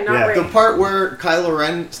 Sorry, Ren, not Yeah. Ray. The part where Kylo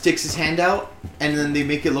Ren sticks his hand out, and then they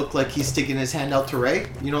make it look like he's sticking his hand out to Rey.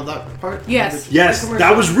 You know that part? Yes. Yes, The commercial.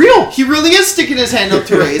 that was real. He really is sticking his hand out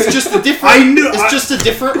to Rey. It's just a different. I knew- It's just a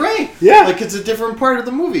different Rey. Yeah. Like it's a different part of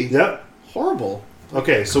the movie. Yep. Horrible.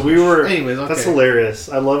 Okay, so we were. Anyways, That's okay. hilarious.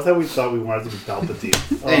 I love that we thought we wanted to be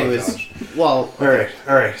Palpatine. Oh my Anyways, gosh. well, All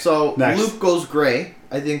right. so Next. Luke goes gray.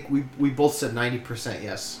 I think we both said 90%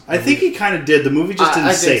 yes. I think he kind of did. The movie just didn't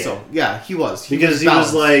I say think so. it. Yeah, he was. Because he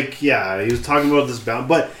balanced. was like, yeah, he was talking about this balance.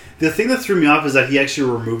 But the thing that threw me off is that he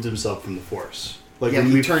actually removed himself from the Force. Like Yeah, when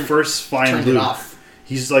he we turned- first find turned it Luke, off.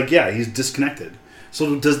 he's like, yeah, he's disconnected.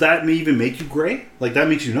 So does that even make you gray? Like that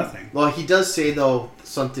makes you nothing. Well, he does say though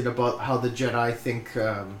something about how the Jedi think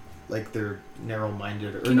like they're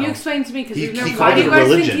narrow-minded. Or Can no. you explain to me? Because He why called do it you a guys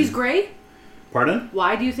religion. think he's gray? Pardon?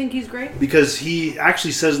 Why do you think he's gray? Because he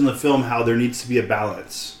actually says in the film how there needs to be a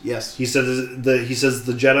balance. Yes. He says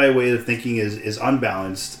the Jedi way of thinking is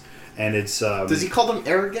unbalanced, and it's. Does he call them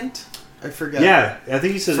arrogant? I forget. Yeah, I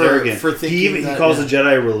think he says For- arrogant. for thinking he that, calls yeah. the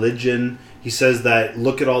Jedi a religion. He says that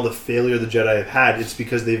look at all the failure the Jedi have had. It's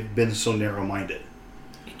because they've been so narrow-minded.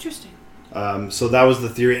 Interesting. So that was the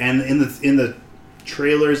theory, and in the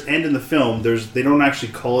trailers and in the film, they don't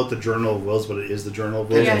actually call it the Journal of Wills, but it is the Journal of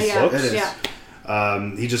Wills Yeah, in the yeah, books. It is.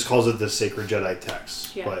 yeah. He just calls it the Sacred Jedi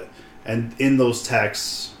Text. Yeah. And in those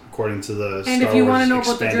texts, according to the And Star if you want Wars to know about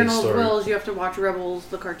the expanded Journal story, of Wills, you have to watch Rebels,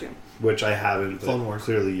 the cartoon. which I haven't, but Clone Wars.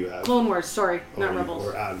 clearly you have. Clone Wars, sorry, not Or- Rebels.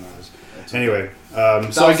 Or Adam has. Anyway, so I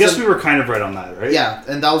was guess the- we were kind of right on that, right? Yeah,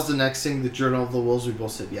 and that was the next thing. The Journal of the Wills. We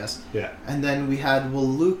both said yes. Yeah. And then we had, will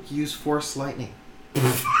Luke use Force lightning?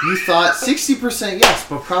 You thought 60% yes,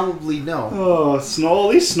 but probably no. Oh, at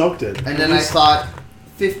least Snoke did. And then I thought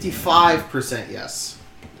 55% yes.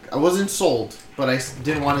 I wasn't sold, but I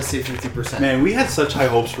didn't want to say 50%. Man, we had such high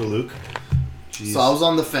hopes for Luke. Jeez. So I was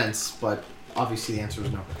on the fence, but obviously the answer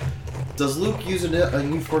was no. Does Luke use a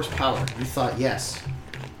new Force power? You thought yes.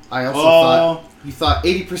 I also thought you thought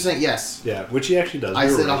 80% yes. Yeah, which he actually does. I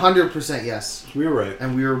We were said right. 100% yes, We were right.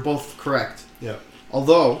 and we were both correct. Yeah.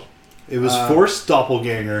 Although, It was Force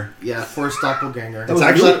Doppelganger. yeah, Force doppelganger. It's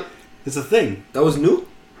actually it's a thing. That was new?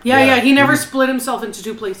 Yeah, Yeah. he never split himself into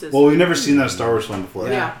two places. Well, we've never seen that Star Wars film before.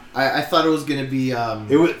 Yeah. I thought it was gonna be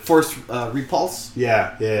It was- Force repulse,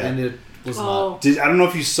 Yeah. and it was not. Oh. I don't know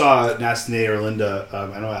if you saw Nasty Nate or Linda.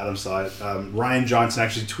 I know Adam saw it. Ryan Johnson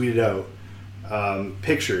actually tweeted out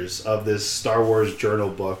pictures of this Star Wars journal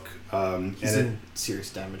book. He's and in serious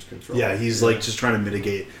damage control. yeah, he's like just trying to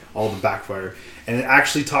mitigate all the backfire. And it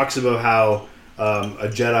actually talks about how a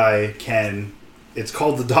Jedi can. It's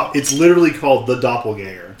called it's literally called the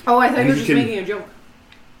doppelganger. Oh, I thought And you were he just can- making a joke.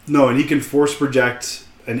 No, and he can force project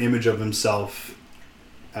an image of himself,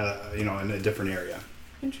 in a different area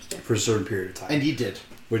Interesting. for a certain period of time. and he did.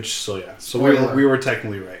 So Spoiler. we were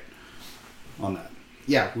technically right on that.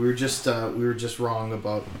 Yeah, we were just wrong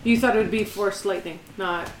about. You thought it would be Force lightning,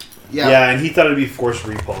 not... Yeah, and he thought it'd be force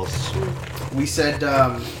repulse. We said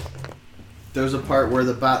there was a part where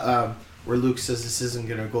where Luke says this isn't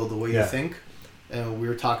gonna go the way Yeah. you think, and we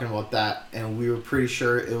were talking about that, and we were pretty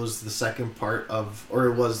sure it was the second part of, or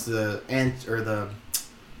it was the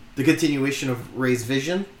continuation of Rey's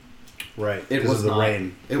vision. Right. It 'cause was of the not.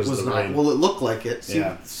 rain. It Because of was the not. rain. Well, it looked like it. See,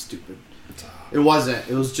 Yeah. stupid. It wasn't.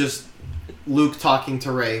 It was just Luke talking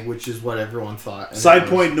to Rey, which is what everyone thought. And Side it was-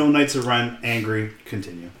 point, no Knights of Ren, angry,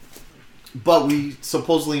 continue. But we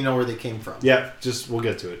supposedly know where they came from. Yeah, just, we'll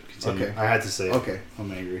get to it. Continue. Okay. I had to say it. Okay.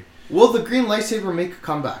 I'm angry. Will the green lightsaber make a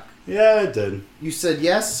comeback? Yeah, it did. You said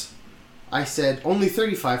yes. I said only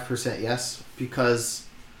 35% yes because...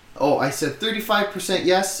 Oh, I said 35%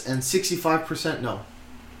 yes and 65% no.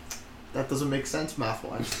 That doesn't make sense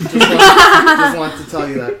math-wise. Just wanted to tell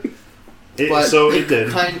you that. It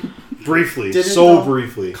did. Briefly. Did it So though?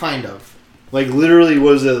 briefly. Kind of. Like, literally,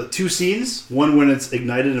 was it 2 scenes? One when it's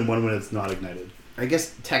ignited and one when it's not ignited. I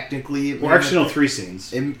guess technically... Well, actually, no, 3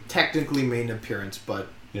 scenes. It technically made an appearance, but...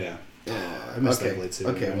 Yeah. I missed that lightsaber.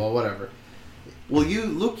 Okay, man. well, whatever. Will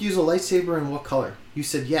Luke use a lightsaber in what color? You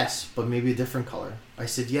said yes, but maybe a different color. I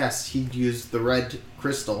said yes, he'd use the red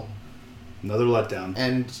crystal, Another letdown.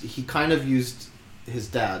 and he kind of used his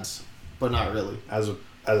dad's, but not really. As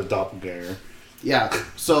a doppelganger. Yeah,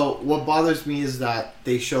 so what bothers me is that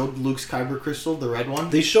they showed Luke's kyber crystal, the red one,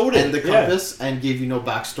 They showed it. and the yeah. compass, and gave you no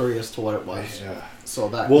backstory as to what it was. Yeah. So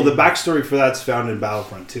that... Well, the backstory for that's found in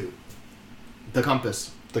Battlefront 2. The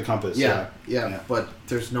compass. The compass. Yeah, Yeah. yeah, but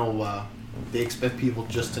there's no... they expect people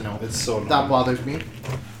just to know. It's so annoying. That bothers me.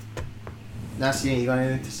 Nasty, you got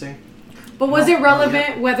anything to say? But was No, it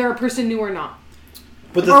relevant whether a person knew or not?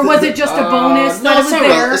 But Or was it just a bonus no, that it it's was not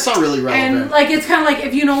there? it's not really relevant. And like it's kind of like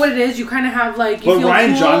if you know what it is, you kind of have like. You But feel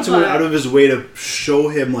Ryan cool, Johnson went but- out of his way to show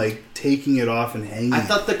him, like, taking it off and hanging. I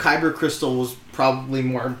thought the kyber crystal was probably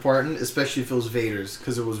more important, especially if it was Vader's,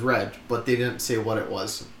 because it was red, but they didn't say what it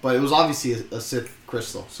was. But it was obviously a Sith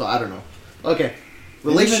crystal, so I don't know. Okay,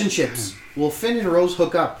 relationships. Will Finn and Rose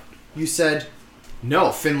hook up? You said,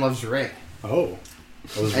 no, Finn loves Rey. Oh.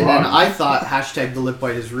 I was And wrong. then I thought hashtag the lip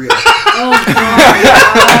bite is real. Oh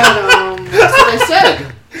God. That's what I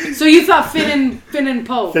said. So you thought Finn and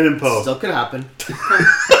Poe? Finn and Poe. Still could happen.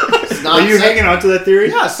 It's not Are you set- hanging on to that theory?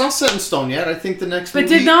 Yeah, it's not set in stone yet. I think the next But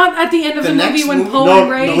movie... did not at the end of The the, movie next when movie- Poe No,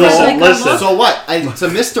 and Rey no, had like listen. come up? So what? It's a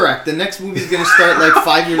misdirect. The next movie's going to start like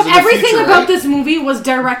 5 years in the Everything future, about right? this movie was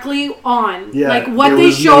directly on. Yeah, like what there they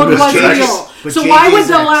was no showed was misdirects. real. But So why JJ's would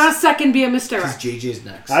the next. last second be a Because misdirect? JJ's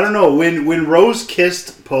next. I don't know. When Rose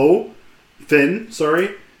kissed Finn,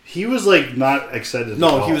 sorry, he was, like, not excited at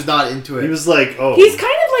No, all. he was not into it. He was like, oh. He's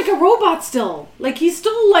kind of like a robot still. Like he's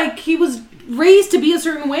still like he was raised to be a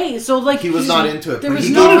certain way. So like He was not into it. There But was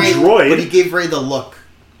he no gave Rey, droid. But he gave Rey the look.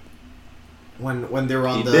 When they were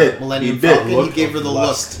on He the did. Millennium He did. Falcon, he Look gave of her the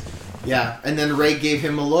lust. look. Yeah, and then Rey gave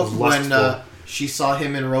him a look when Lustful. she saw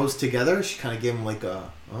him and Rose together. She kind of gave him like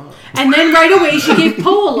a... Oh. And then right away she gave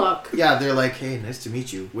Poe a look. Yeah, they're like, hey, nice to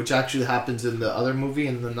meet you. Which actually happens in the other movie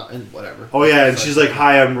and whatever. Oh, yeah, and she's like,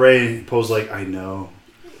 hi, I'm Ray. And Poe's like, I know.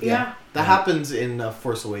 Yeah. That happens in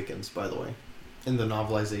Force Awakens, by the way. In the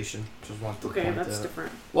novelization. Just want to Okay, point that's that out.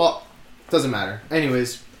 different. Well, doesn't matter.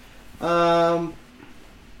 Anyways,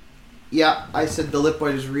 yeah, I said the lip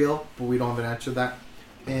bite is real, but we don't have an answer to that.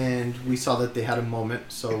 And we saw that they had a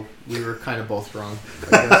moment, so we were kind of both wrong, I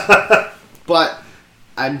guess. But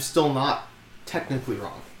I'm still not technically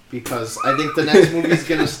wrong, because I think the next movie's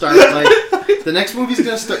gonna start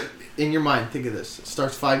in your mind, think of this. It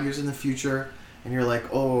starts 5 years in the future, and you're like,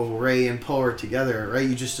 oh, Rey and Poe are together, right?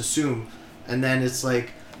 You just assume. And then it's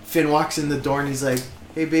like, Finn walks in the door and he's like,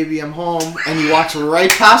 hey baby, I'm home. And he walks right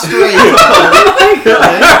past Rey. Oh my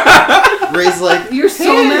God. Rey's like, You're so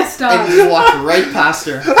 "Hey," messed up. And he walked right past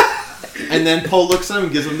her. And then Poe looks at him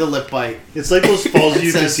and gives him the lip bite. It's like those Falls It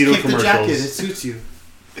View says, Casino keep the jacket, it commercials. suits you.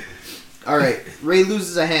 Alright, Rey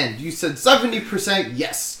loses a hand. You said 70%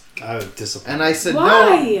 yes. I was disappointed. And I said no.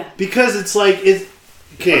 Why? Because it's like, it's...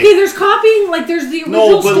 Okay, there's copying. Like there's the original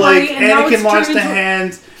No, but story, like, and now it's Anakin lost turned a into...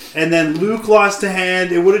 hand, and then Luke lost a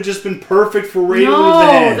hand. It would have just been perfect for Rey to lose No, the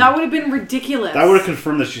hand. that would have been ridiculous. That would have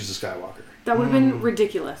confirmed that she's a Skywalker. That would have been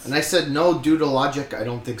ridiculous. And I said no, due to logic, I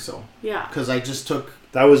don't think so. Yeah. Because I just took...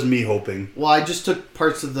 That was me hoping. Well, I just took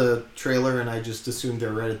parts of the trailer and I just assumed they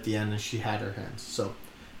were right at the end and she had her hands. So,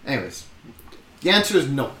 anyways. The answer is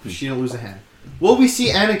no. She didn't lose a hand. Will we see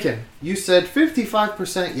Anakin? You said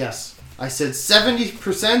 55% yes. I said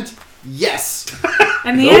 70% yes.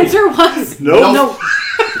 And the answer was No. no.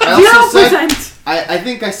 I also said... 0%. I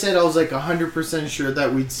think I said I was like 100% sure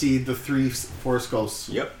that we'd see the 3 Force Ghosts.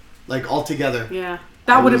 Yep. Like, all together. Yeah.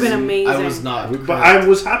 That would have been amazing. I was not. But correct. I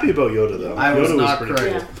was happy about Yoda, though. I Yoda was not pretty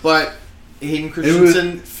correct. cool. But Hayden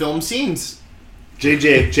Christensen filmed scenes.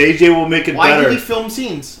 JJ will make it Why better. did he film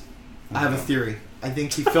scenes? I have a theory. I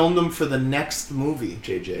think he filmed them for the next movie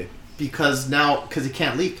JJ. because he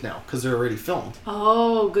can't leak now because they're already filmed.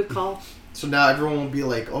 Oh, good call. So now everyone will be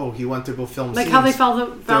like, oh, he went to go film Like scenes. how they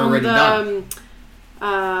found already the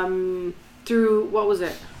through what was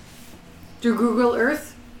it? Through Google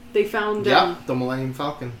Earth, they found the Millennium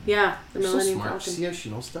Falcon. the You're so Millennium smart. Falcon. See how she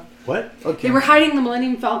knows stuff? What? Okay. They were hiding the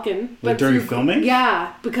Millennium Falcon, Like during through- filming?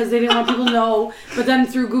 Yeah, because they didn't want people to know. But then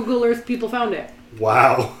through Google Earth, people found it.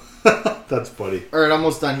 Wow. That's funny. Alright,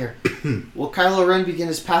 almost done here. Will Kylo Ren begin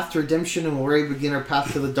his path to redemption and will Rey begin her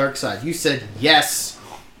path to the dark side? You said yes,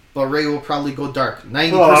 but Rey will probably go dark.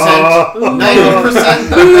 90%.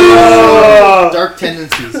 90% dark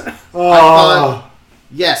tendencies. I thought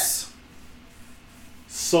yes.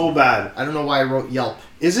 So bad. I don't know why I wrote Yelp.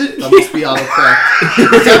 Is it? That must be autocorrect.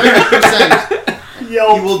 70%.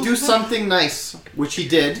 Yelp. He will do something nice, which he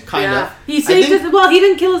did, kind of. He saved think- his. Well, he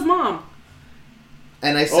didn't kill his mom.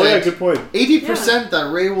 And I Oh yeah, said good point. 80%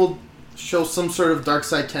 that Rey will show some sort of dark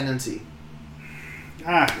side tendency.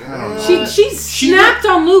 I don't know. She snapped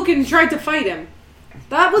on Luke and tried to fight him.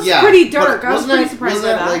 That was pretty dark. but I was pretty surprised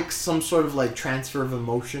by wasn't that. like some sort of like transfer of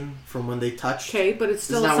emotion from when they touched? Okay, but it's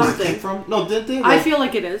still Isn't that where it something. came from? No, did they? I Like, feel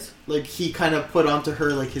like it is. like he kind of put onto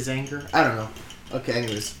her like his anger. I don't know. Okay,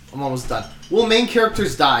 anyways, I'm almost done. Will main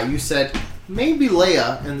characters die? You said maybe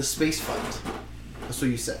Leia in the space fight. That's what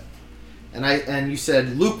you said. And you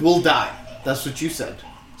said Luke will die. That's what you said.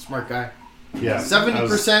 Smart guy. Yeah.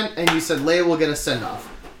 70%, and you said Leia will get a send off.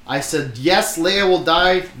 I said yes, Leia will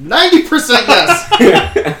die. 90%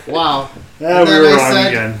 yes. Wow. Yeah, And we then were I wrong said-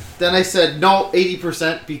 again. Then I said no,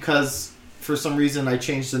 80% because for some reason I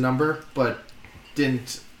changed the number, but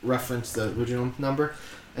didn't reference the original number.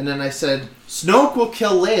 And then I said Snoke will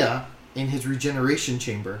kill Leia in his regeneration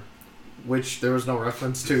chamber, which there was no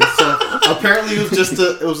reference to. So apparently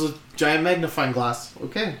it was a giant magnifying glass.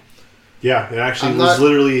 Okay. Yeah, it actually I'm was not-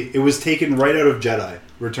 literally, it was taken right out of Jedi,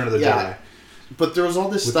 Return of the Yeah. Jedi. But there was all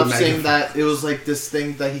this With stuff the saying magnifying- that it was like this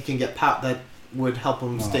thing that he can get that would help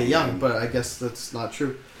him stay young, but I guess that's not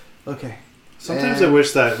true. Okay. Sometimes I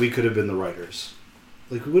wish that we could have been the writers.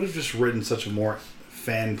 Like, we would have just written such a more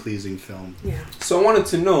fan-pleasing film. Yeah. So I wanted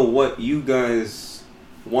to know what you guys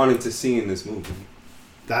wanted to see in this movie.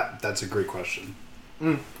 That's a great question.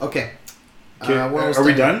 Okay. Okay, we're almost are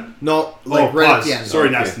we done? No, like right pause. at the end. Sorry,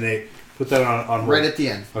 Okay. Nasty Nate. Put that on hold. Right at the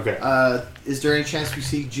end. Okay. Is there any chance we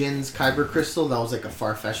see Jin's Kyber crystal? That was like a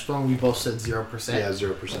far-fetched one. We both said 0%. Yeah,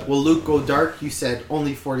 0%. Will Luke go dark? You said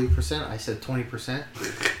only 40%. I said 20%.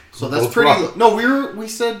 So We're that's both pretty. wrong. No, we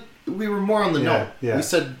said we were more on the no. yeah. We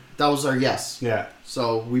said that was our yes. Yeah.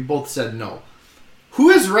 So we both said no.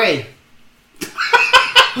 Who is Rey?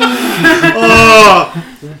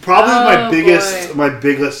 Probably Oh, my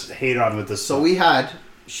biggest hate on with this. So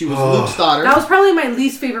she was Luke's daughter. That was probably my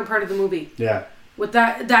least favorite part of the movie. Yeah. With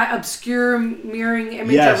that obscure mirroring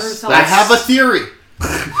image Yes, of herself. I have a theory.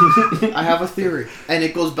 I have a theory. And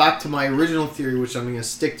it goes back to my original theory, which I'm going to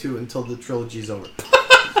stick to until the trilogy's over.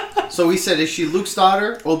 So we said, is she Luke's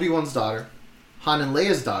daughter, Obi-Wan's daughter, Han and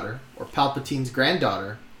Leia's daughter, or Palpatine's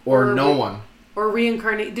granddaughter, or no one? Or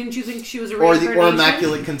reincarnate. Didn't you think she was a Or reincarnation? or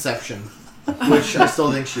Immaculate Conception, which I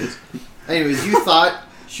still think she is. Anyways, you thought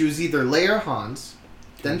she was either Leia or Han's,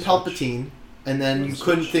 then Palpatine, and then you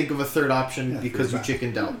couldn't think of a third option because you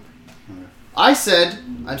chickened out. I said,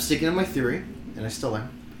 I'm sticking to my theory, and I still am.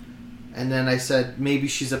 And then I said, maybe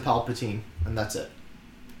she's a Palpatine, and that's it.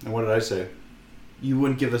 And what did I say? You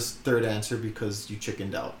wouldn't give us third answer because you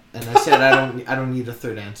chickened out. And I said, I don't need a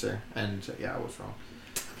third answer. And yeah, I was wrong.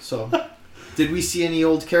 So, did we see any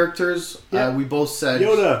old characters? Yeah. We both said...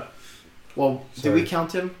 Yoda. Well, did Sorry. we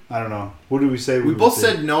count him? I don't know. What did we say? We would both see?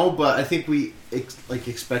 said no, but I think we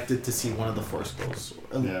expected to see one of the Force Ghosts.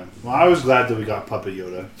 Yeah. Well, I was glad that we got Puppet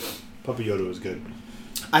Yoda. Puppet Yoda was good.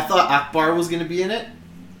 I thought Akbar was going to be in it,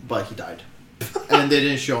 but he died. And they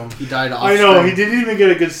didn't show him. He died off I know. screen. He didn't even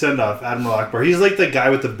get a good send-off, Admiral Akbar. He's like the guy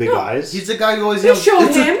with the big eyes. He's the guy who always They yells, showed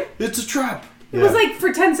it's him. It's a trap. It was like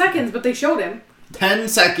for 10 seconds, but they showed him. 10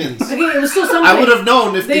 seconds. Okay, it was still something. I would have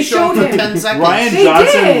known if they They showed him showed for him. 10 seconds. Ryan They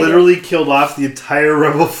Johnson did. literally killed off the entire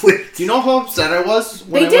Rebel fleet. Do you know how upset I was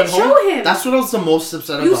when They I did went home? show him. That's what I was the most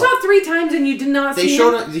upset You about. saw 3 times and you did not They see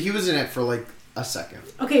showed him. he was in it for like a second.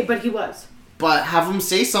 Okay, but he was. But have him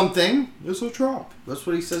say something. It's a trap. That's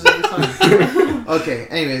what he says every time. Okay,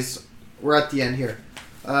 anyways, we're at the end here.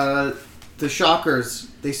 The Shockers,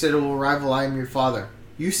 they said it will rival I Am Your Father.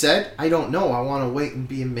 You said, I don't know. I want to wait and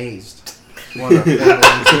be amazed. What a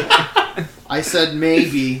answer. I said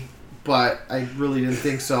maybe, but I really didn't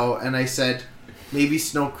think so. And I said, maybe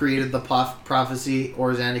Snoke created the prophecy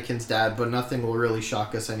or is Anakin's dad, but nothing will really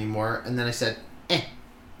shock us anymore. And then I said,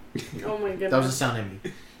 Oh my goodness. that was a sound I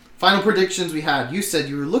made. Final predictions we had. You said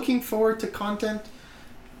you were looking forward to content.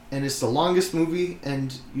 and it's the longest movie,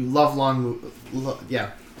 and you love long movies.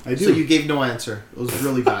 Yeah. I do. So you gave no answer. It was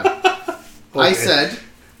really bad. I said,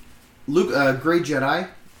 Luke, Great Jedi.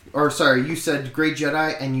 Or, sorry, you said Great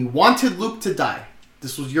Jedi, and you wanted Luke to die.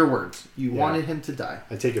 This was your words. You wanted him to die.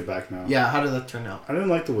 I take it back now. Yeah, how did that turn out? I didn't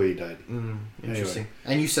like the way he died. Interesting. Anyway.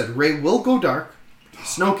 And you said Rey will go dark,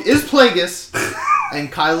 Snoke is Plagueis,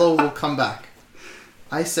 and Kylo will come back.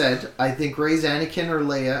 I said, I think Rey's Anakin or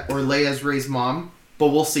Leia's Rey's mom, but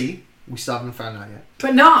we'll see. We still haven't found out yet.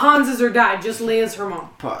 But not Hans's or dad, just Leia's her mom.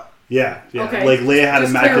 Yeah. Okay. Like Leia had Just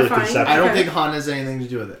immaculate clarifying. conception. I don't Okay. think Han has anything to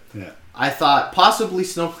do with it. Yeah. I thought possibly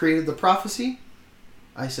Snoke created the prophecy.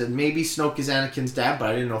 I said maybe Snoke is Anakin's dad, but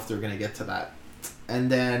I didn't know if they were going to get to that.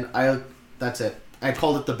 And then that's it. I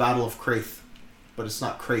called it the Battle of Craith, but it's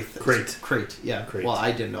not Craith. It's Crate. Yeah. Crate. Well,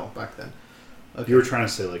 I didn't know back then. Okay. You were trying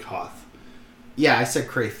to say like Hoth. Yeah, I said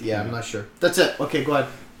Craith. Yeah, I'm not sure. That's it. Okay, go ahead.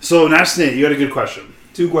 So, Nasty Nate, you had a good question.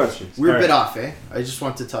 2 questions. We're a All bit right. off, eh? I just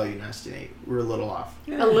want to tell you, Nasty Nate. We're a little off.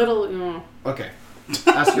 A little. Okay.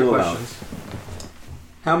 Ask your Little questions.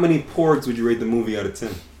 How many porgs would you rate the movie out of 10?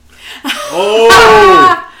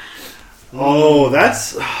 Oh,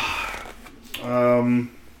 that's.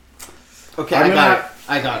 Okay, I'm I gonna got it. have-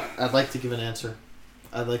 I got it. I'd like to give an answer.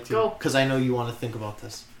 I'd like to. Go. Because I know you want to think about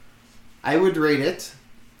this. I would rate it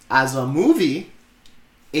as a movie,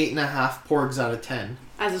 8.5 porgs out of 10.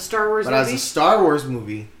 As a Star Wars But movie. as a Star Wars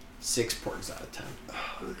movie, 6 porgs out of 10.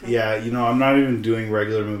 Okay. Yeah, I'm not even doing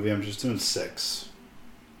regular movie. I'm just doing 6.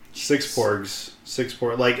 6 porgs. 6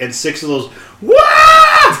 porgs. Like, and 6 of those. What?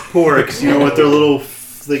 Porgs, with their little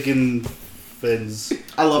flicking fins.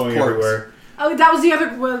 I love going porgs. everywhere. Oh, that was the other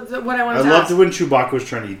what I wanted I to loved ask. it when Chewbacca was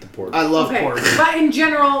trying to eat the porg. I love Okay, porgs. but in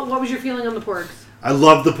general, what was your feeling on the porgs? I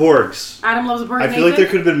love the porgs. Adam loves the porgs. I feel like there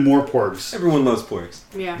could have been more porgs. Everyone loves porgs.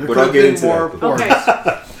 Yeah. There But could I'll have get been into more that. porgs.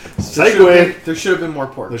 Okay. Segue. There should have been more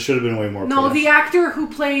porgs. There should have been way more No, porgs. the actor who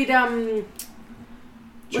played Chewie?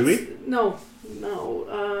 No.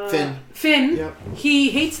 Finn. Finn. Yep.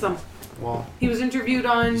 He hates them. Well, He was interviewed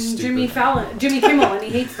on He's Jimmy stupid. Kimmel, and he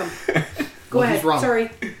hates them. Go Well, ahead. he's wrong.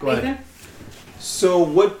 Sorry, Go Nathan. ahead. So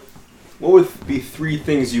what would be 3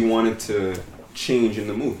 things you wanted to change in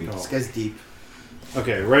the movie? this guy's deep.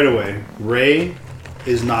 Okay, right away. Rey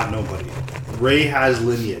is not nobody. Rey has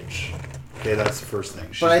lineage. Okay, that's the first thing.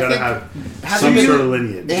 She's But I got to think- have has some it been- sort of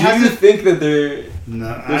lineage. It Do you hasn't- think that they're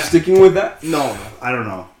No, sticking with that? No. I don't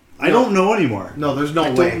know. I don't know anymore. No, there's no I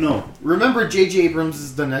way. don't know. Remember, J.J. Abrams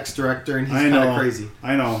is the next director, and he's I kind know. of crazy.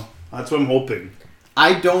 I know. That's what I'm hoping.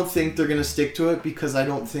 I don't think they're going to stick to it because I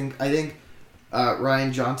think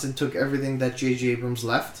Ryan Johnson took everything that J.J. Abrams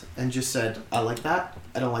left and just said, I like that,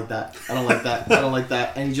 I don't like that, I don't like that, I don't like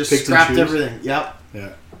that, and he just Picked and scrapped choose. everything. Yep. Yeah.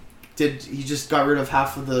 He just got rid of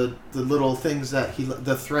half of the little things that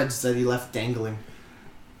the threads that he left dangling.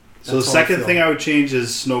 So the That's how I second feel. thing I would change is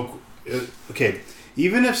Snoke. Okay,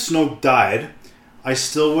 even if Snoke died, I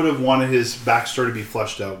still would have wanted his backstory to be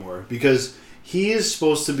fleshed out more because he is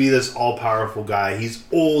supposed to be this all-powerful guy. He's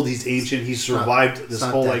old, he's ancient, he's survived this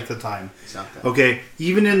not whole dead. length of time. It's not that. Okay,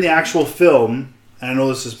 even in the actual film, and I know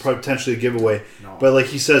this is potentially a giveaway, No. but like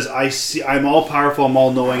he says, I'm all powerful, I'm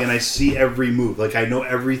all knowing, and I see every move. Like I know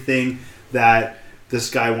everything that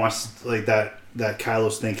this guy wants, like that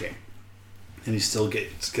Kylo's thinking, and he still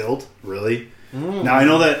gets killed. Really? Now I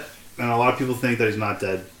know that, and a lot of people think that he's not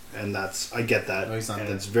dead, and I get that. No, he's not and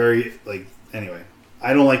dead. it's very anyway.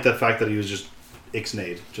 I don't like the fact that he was just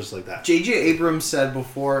ixnayed, just like that. J.J. Abrams said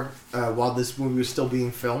before, while this movie was still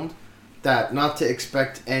being filmed, that not to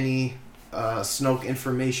expect any Snoke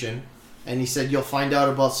information, and he said you'll find out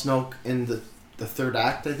about Snoke in the third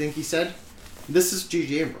act. I think he said. This is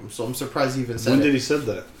J.J. Abrams, so I'm surprised he even said When it. did he said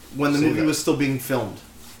that? When the say movie that? was still being filmed.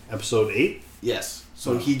 Episode 8? Yes.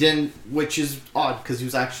 So Oh. he didn't, which is odd because he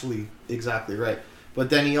was actually exactly right. But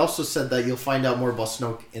then he also said that you'll find out more about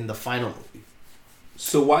Snoke in the final movie.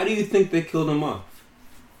 So why do you think they killed him off?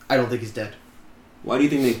 I don't think he's dead. Why do you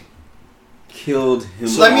think they killed him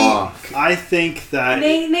So let me- off? I think that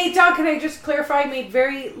Nate Dogg, can I just clarify? Made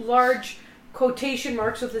very large quotation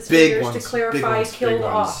marks with his Big fingers ones. to clarify big ones, killed big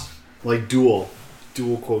ones. off. like dual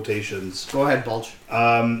quotations. Go ahead, Bulge.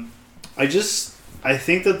 I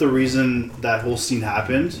think that the reason that whole scene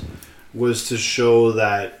happened was to show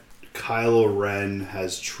that Kylo Ren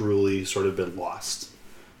has truly sort of been lost.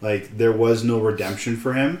 Like there was no redemption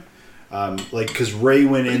for him. Because Rey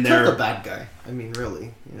went He in killed there. the bad guy. I mean,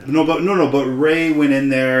 really. You know. But Rey went in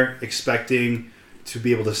there expecting to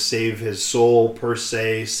be able to save his soul per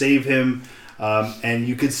se, save him, and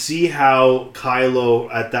you could see how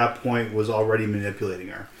Kylo at that point was already manipulating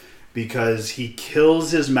her, because he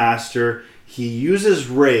kills his master, he uses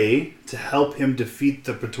Rey to help him defeat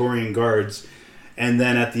the Praetorian Guards, and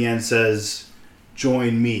then at the end says,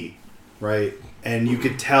 "Join me," right? And you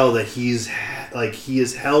could tell that he is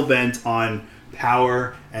hell bent on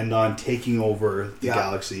power and on taking over the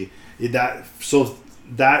galaxy.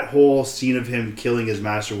 That whole scene of him killing his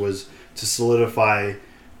master was to solidify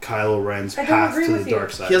Kylo Ren's path to the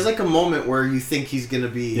dark side. He has like a moment where you think he's gonna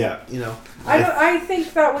be, you know. I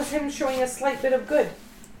think that was him showing a slight bit of good.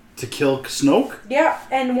 To kill Snoke? Yeah,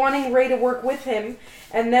 and wanting Rey to work with him,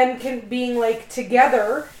 and then being like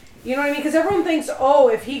together. You know what I mean? Because everyone thinks, oh,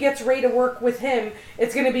 if he gets Rey to work with him,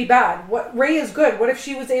 it's going to be bad. What Rey is good. What if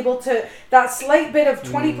she was able to, that slight bit of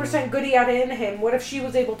 20% good he had in him, what if she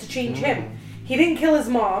was able to change him? He didn't kill his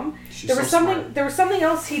mom. There was something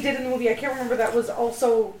else he did in the movie. I can't remember, that was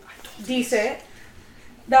also decent.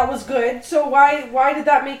 That was good. So why did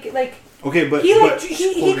that make it like? Okay, but he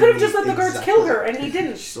could have just let the guards kill her, and he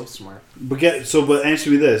didn't. She's so smart. But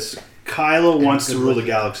answer me this: Kylo wants to rule the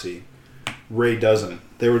galaxy. Rey doesn't.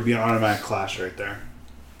 There would be an automatic clash right there.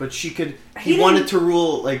 But she could. He wanted to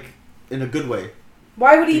rule like in a good way.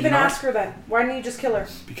 Why would he even ask her then? Why didn't he just kill her?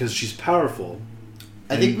 Because she's powerful.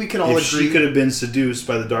 I think we can all agree. If she could have been seduced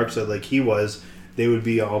by the dark side like he was, they would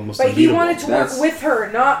be almost. But he wanted to work with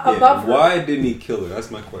her, not above her. Why didn't he kill her?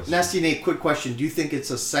 That's my question. Nasty Nate, quick question: do you think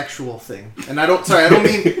it's a sexual thing? And I don't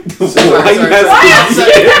mean. Not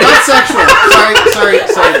sexual. Sorry.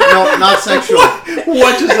 No, not sexual.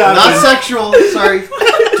 What just happened? Not sexual. Sorry.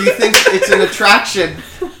 Do you think it's an attraction?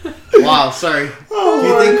 Wow, sorry. Do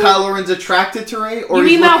you think Kylo Ren's attracted to Rey? Or you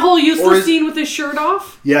mean that whole useless scene with his shirt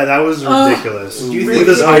off? Yeah, that was ridiculous. Do you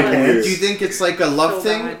think it's like a love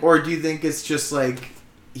thing, or do you think it's just like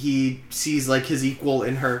he sees like his equal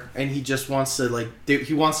in her, and he just wants to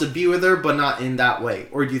he wants to be with her, but not in that way?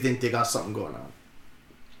 Or do you think they got something going on?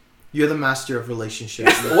 You're the master of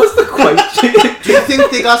relationships. What's the question? Do you think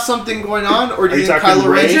they got something going on, or do you think Kylo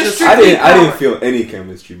Ren just? I didn't feel any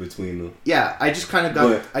chemistry between them. Yeah, I just kind of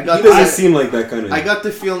got. He doesn't seem like that kind of. I got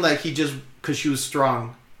the feeling that he just because she was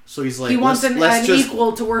strong. So he's like, he wants an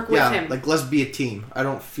equal to work with him. Like, let's be a team. I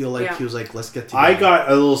don't feel like he was like, let's get together. I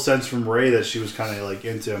got a little sense from Rey that she was kind of like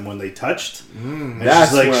into him when they touched. And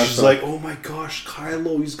she's like, oh my gosh,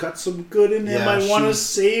 Kylo, he's got some good in him. Yeah, I want to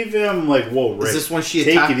save him. Like, whoa, Rey, is this when she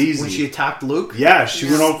take attacked, it easy. when she attacked Luke? Yeah, she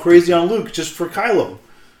went all crazy on Luke just for Kylo.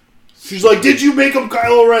 She's like, did you make him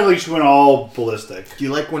Kylo Ren? Like, she went all ballistic. Do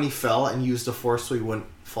you like when he fell and used the Force so he wouldn't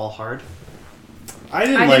fall hard? I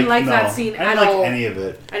didn't like that scene I didn't at all. like any of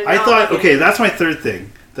it. I thought, okay, that's my third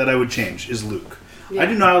thing that I would change is Luke. Yeah. I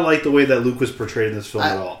do not like the way that Luke was portrayed in this film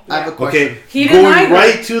at all. I have a question. Okay, going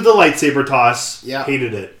right to the lightsaber toss. Yeah.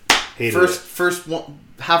 Hated it. First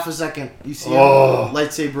half a second, you see a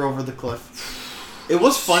lightsaber over the cliff. It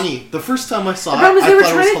was funny. The first time I saw it, I thought it was hilarious.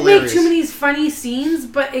 They were trying to make too many funny scenes,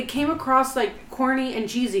 but it came across like corny and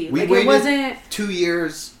cheesy. We waited 2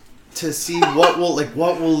 years to see what will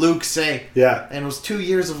Luke say. Yeah. And it was 2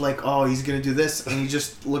 years of like, oh, he's gonna do this, and he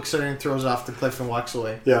just looks at her and throws it off the cliff and walks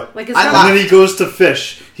away. Yeah. And then he goes to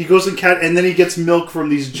fish. He goes and then he gets milk from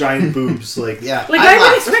these giant boobs. Like yeah. Like I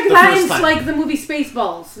would expect that in like the movie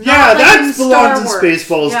Spaceballs. Yeah, that belongs in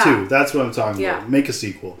Spaceballs too. That's what I'm talking about. Make a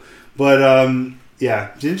sequel. But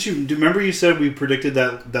yeah, didn't you remember you said we predicted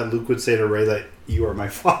that Luke would say to Rey that you are my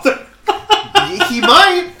father? He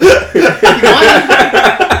might.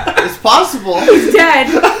 It's possible. He's dead.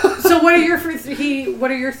 So what are your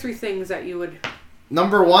three things that you would?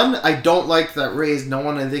 Number one, I don't like that Rey's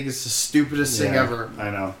known. I think it's the stupidest thing ever.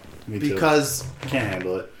 I know. Me too. Because I can't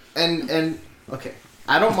handle it. And okay,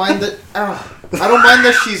 I don't mind that. I don't mind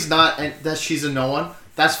that she's not and that she's a no one.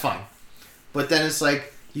 That's fine. But then it's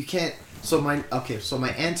like you can't. So my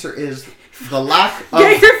answer is the lack of.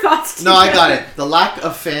 Get your thoughts together. No, I got it. The lack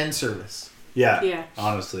of fan service. Yeah.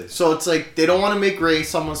 Honestly. So it's like they don't want to make Rey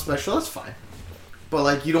someone special. That's fine. But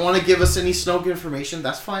like you don't want to give us any Snoke information.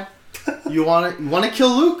 That's fine. You want to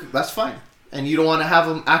kill Luke. That's fine. And you don't want to have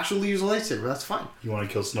him actually use a lightsaber. That's fine. You want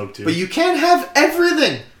to kill Snoke too. But you can't have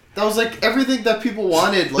everything. That was like everything that people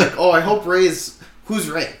wanted. Like, oh, I hope who's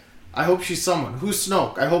Rey? I hope she's someone. Who's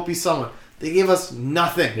Snoke? I hope he's someone. They gave us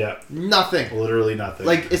nothing. Yeah. Nothing. Literally nothing.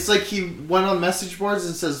 Like it's like he went on message boards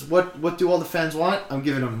and says, "What do all the fans want?" I'm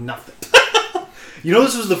giving them nothing. You know,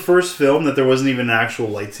 this was the first film that there wasn't even an actual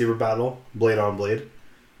lightsaber battle, blade on blade.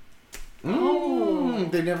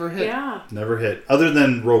 They never hit. Yeah. Never hit. Other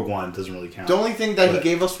than Rogue One, doesn't really count. The only thing that he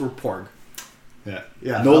gave us were Porg. Yeah.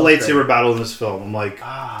 Yeah. No lightsaber battle in this film. I'm like,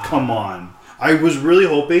 come on. I was really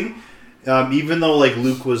hoping, even though like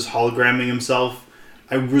Luke was hologramming himself,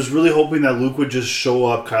 I was really hoping that Luke would just show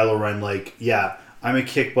up Kylo Ren like, yeah, I'm a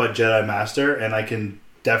kick butt Jedi Master and I can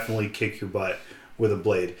definitely kick your butt with a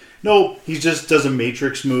blade. No, he just does a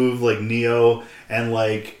Matrix move like Neo and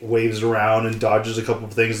like waves around and dodges a couple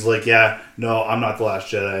of things. Like, yeah, no, I'm not the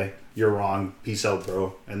Last Jedi. You're wrong. Peace out,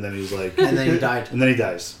 bro. And then he's like, And then he died. and then he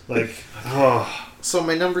dies. Like, oh, So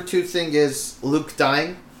my number 2 thing is Luke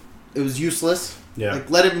dying. It was useless. yeah, Like,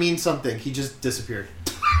 let it mean something. He just disappeared.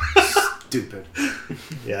 Stupid.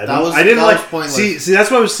 yeah. that was pointless. See, that's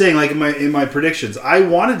what I was saying. Like in my predictions, I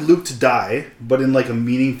wanted Luke to die, but in like a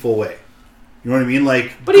meaningful way. You know what I mean?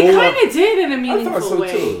 Like, But he go kind up- of did in a I meaningful thought so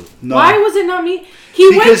way. too. No. Why was it not me? He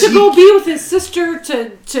went Because to go be with his sister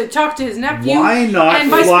to talk to his nephew. Why not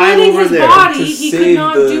And by fly splitting over his there body, to he could save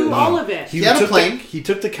not the- do No. all of it. He had a took plane. he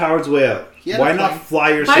took the coward's way out. He had a Why plane. not fly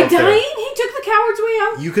yourself By dying, there? he took the coward's way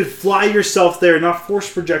out. You could fly yourself there, not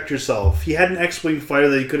force project yourself. He had an X-wing fighter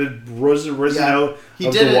that he could have risen Yeah. out He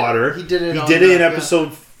of did the it. water. He did it on in the- yeah.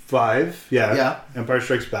 episode 5. Yeah. Yeah. Empire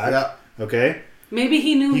Strikes Back. Yeah. Okay. Maybe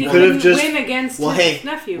he knew He he could have couldn't just- win against Well, his hey,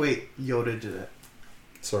 nephew. wait. Yoda did it.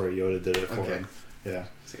 Sorry, Yoda did it for Okay. him. Yeah.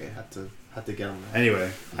 See, I had to get him there.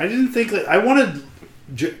 Anyway, I didn't think I wanted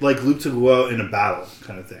like Luke to go out in a battle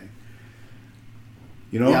kind of thing.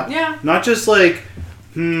 You know? Yeah. Yeah. Not just like,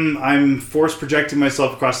 I'm force projecting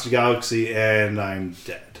myself across the galaxy and I'm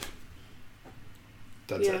dead.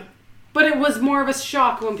 That's Yeah. it. But it was more of a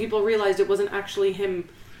shock when people realized it wasn't actually him.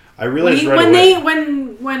 I When, realized he, right when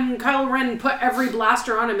away. when Kylo Ren put every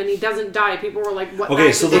blaster on him and he doesn't die, people were like, "What?" Okay,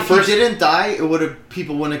 the so heck the is If that? first- he didn't die, it would have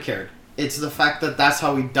people wouldn't have cared. It's the fact that that's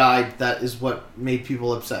how he died that is what made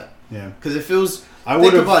people upset. Yeah. Because if it was, I think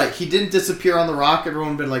would've- about it. He didn't disappear on the rock. Everyone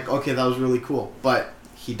would have been like, okay, that was really cool. But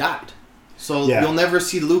he died. So Yeah. you'll never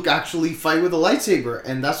see Luke actually fight with a lightsaber,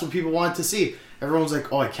 and that's what people wanted to see. Everyone's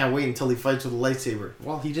like, oh, I can't wait until he fights with a lightsaber.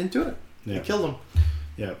 Well, he didn't do it. Yeah. He killed him.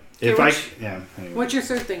 Yeah. Okay, If anyway. What's your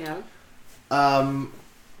third thing, Adam?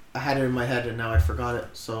 I had it in my head and now I forgot it.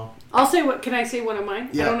 So I'll say what. Can I say one of mine?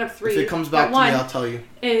 yeah, I don't have three. If it comes but back to one me, I'll tell you.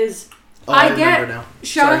 is Oh, I remember get now.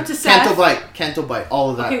 shout Sorry. out to Seth. Canto Bite,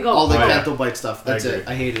 all of that. Okay, go. All the Oh, yeah. Canto Bite stuff. That's agree. it.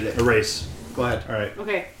 I hated it. Erase. Go ahead. All right.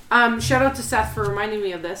 Okay. Shout out to Seth for reminding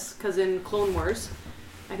me of this because in Clone Wars,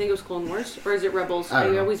 I think it was Clone Wars or is it Rebels? I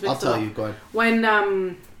don't know. always mix I'll them tell up. you. Go ahead.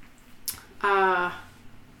 When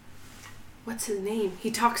what's his name?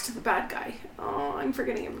 He talks to the bad guy. Oh, I'm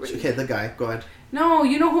forgetting everybody. Okay, the guy. Go ahead. No,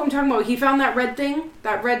 you know who I'm talking about. He found that red thing,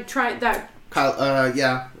 that red that Kyle.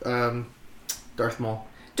 Yeah. Darth Maul.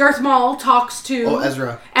 Darth Maul talks to Oh,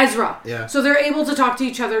 Ezra. Ezra. Yeah. So they're able to talk to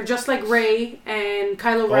each other just like Rey and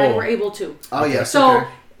Kylo Ren Oh. were able to. Oh yes. So okay.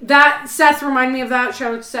 that Seth reminded me of that.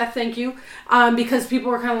 Shout out to Seth, thank you. Because people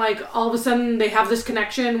were kind of like, all of a sudden they have this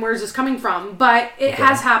connection. Where's this coming from? But it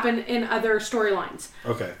has happened in other storylines.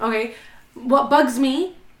 Okay. Okay. What bugs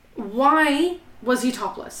me? Why was he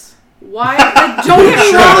topless? Why? Like, don't get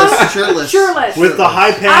me wrong. Shirtless. With the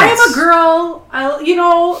high pants. I am a girl.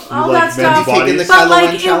 all like that men's stuff. bodies? But Kylo like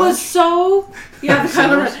Ren it challenge? was so. Yeah, the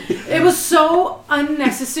Kylo Ren. It was so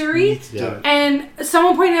unnecessary. Yeah. And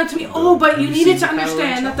someone pointed out to me, oh, but you Have you needed to seen the Kylo Ren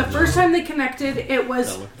understand that the first time they connected, it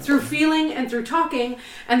was through feeling and through talking.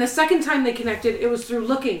 And the second time they connected, it was through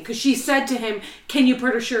looking. Because she said to him, can you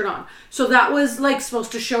put a shirt on? So that was like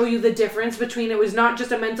supposed to show you the difference between it was not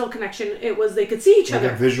just a mental connection, it was they could see each Like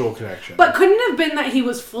other. a visual connection. But couldn't it have been that he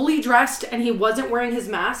was fully dressed and he wasn't wearing his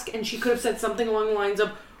mask and she could have said something along the lines of,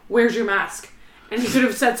 where's your mask? And he could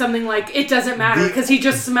have said something like, it doesn't matter because he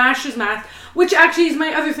just smashed his mask, which actually is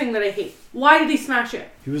my other thing that I hate. Why did he smash it?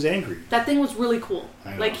 He was angry. That thing was really cool.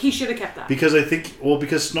 I know. Like, he should have kept that. Because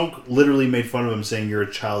because Snoke literally made fun of him saying you're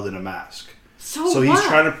a child in a mask. So So he's what?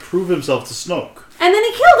 trying to prove himself to Snoke. And then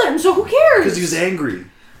he killed him, so who cares? Because he was angry.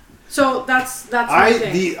 So that's my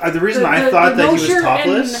thing. The reason I thought that he was shirt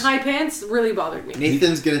topless. and high pants really bothered me.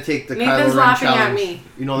 Nathan's gonna take the Nathan's Kylo Ren laughing at challenge. me.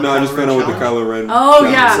 You know the No, I just Kylo found Ren out what the challenge? Kylo Ren. Oh,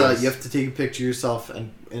 challenge yeah. is. So you have to take a picture of yourself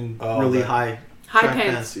in Oh, really okay. high High track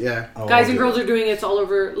pants. Yeah. Oh, Guys and okay. girls are doing it. It's all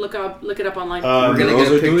over. Look it up online. We're gonna Girls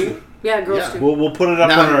get a are doing picture. it? yeah, girls yeah. too. We'll put it up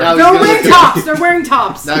Now- on our. now- They're gonna wearing look at- tops. They're wearing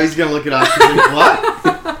tops. Now he's gonna look it up. He's like,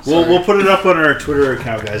 what? We'll put it up on our Twitter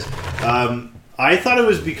account, guys. I thought it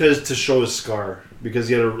was because to show his scar because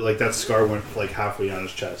he had that scar went like halfway down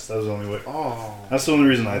his chest. That was the only way. Oh. That's the only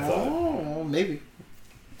reason I thought. Oh, maybe.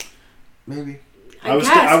 Maybe. I was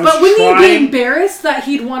guess, I was but wouldn't he trying- be embarrassed that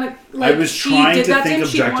he'd want to? Like, I was she trying did to that think to him,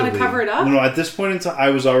 she'd want objectively. to cover it up. No, at this point in time,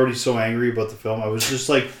 I was already so angry about the film. I was just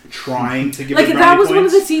like trying to give Like it that brownie was one of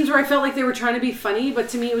points. the scenes where I felt like they were trying to be funny, but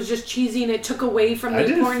to me it was just cheesy and it took away from I the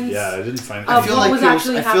didn't. importance. Yeah, I didn't find. Of I feel what like was it was.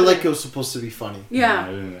 actually I feel like happening. it was supposed to be funny. Yeah,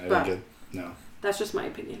 I didn't but get. No. that's just my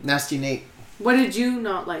opinion. Nasty Nate. What did you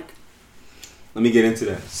not like? Let me get into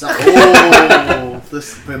that. So, oh,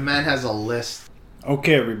 the man has a list.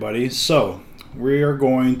 Okay, everybody. So we are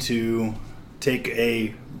going to take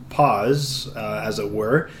a pause, as it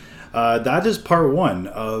were. That is part 1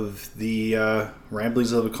 of the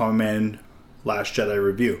Ramblings of the Common Man Last Jedi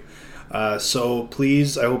review. So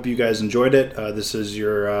please, I hope you guys enjoyed it. This is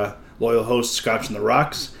your loyal host, Scotch and the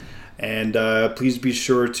Rocks. And please be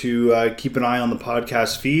sure to keep an eye on the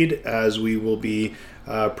podcast feed, as we will be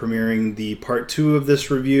premiering the part 2 of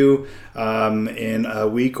this review in a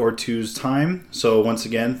week or two's time. So once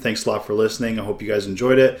again, thanks a lot for listening. I hope you guys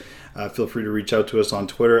enjoyed it. Feel free to reach out to us on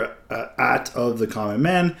Twitter at of the Common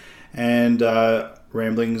Man and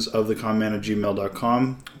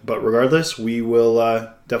ramblingsofthecommonman@gmail.com. But regardless, we will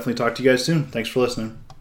definitely talk to you guys soon. Thanks for listening.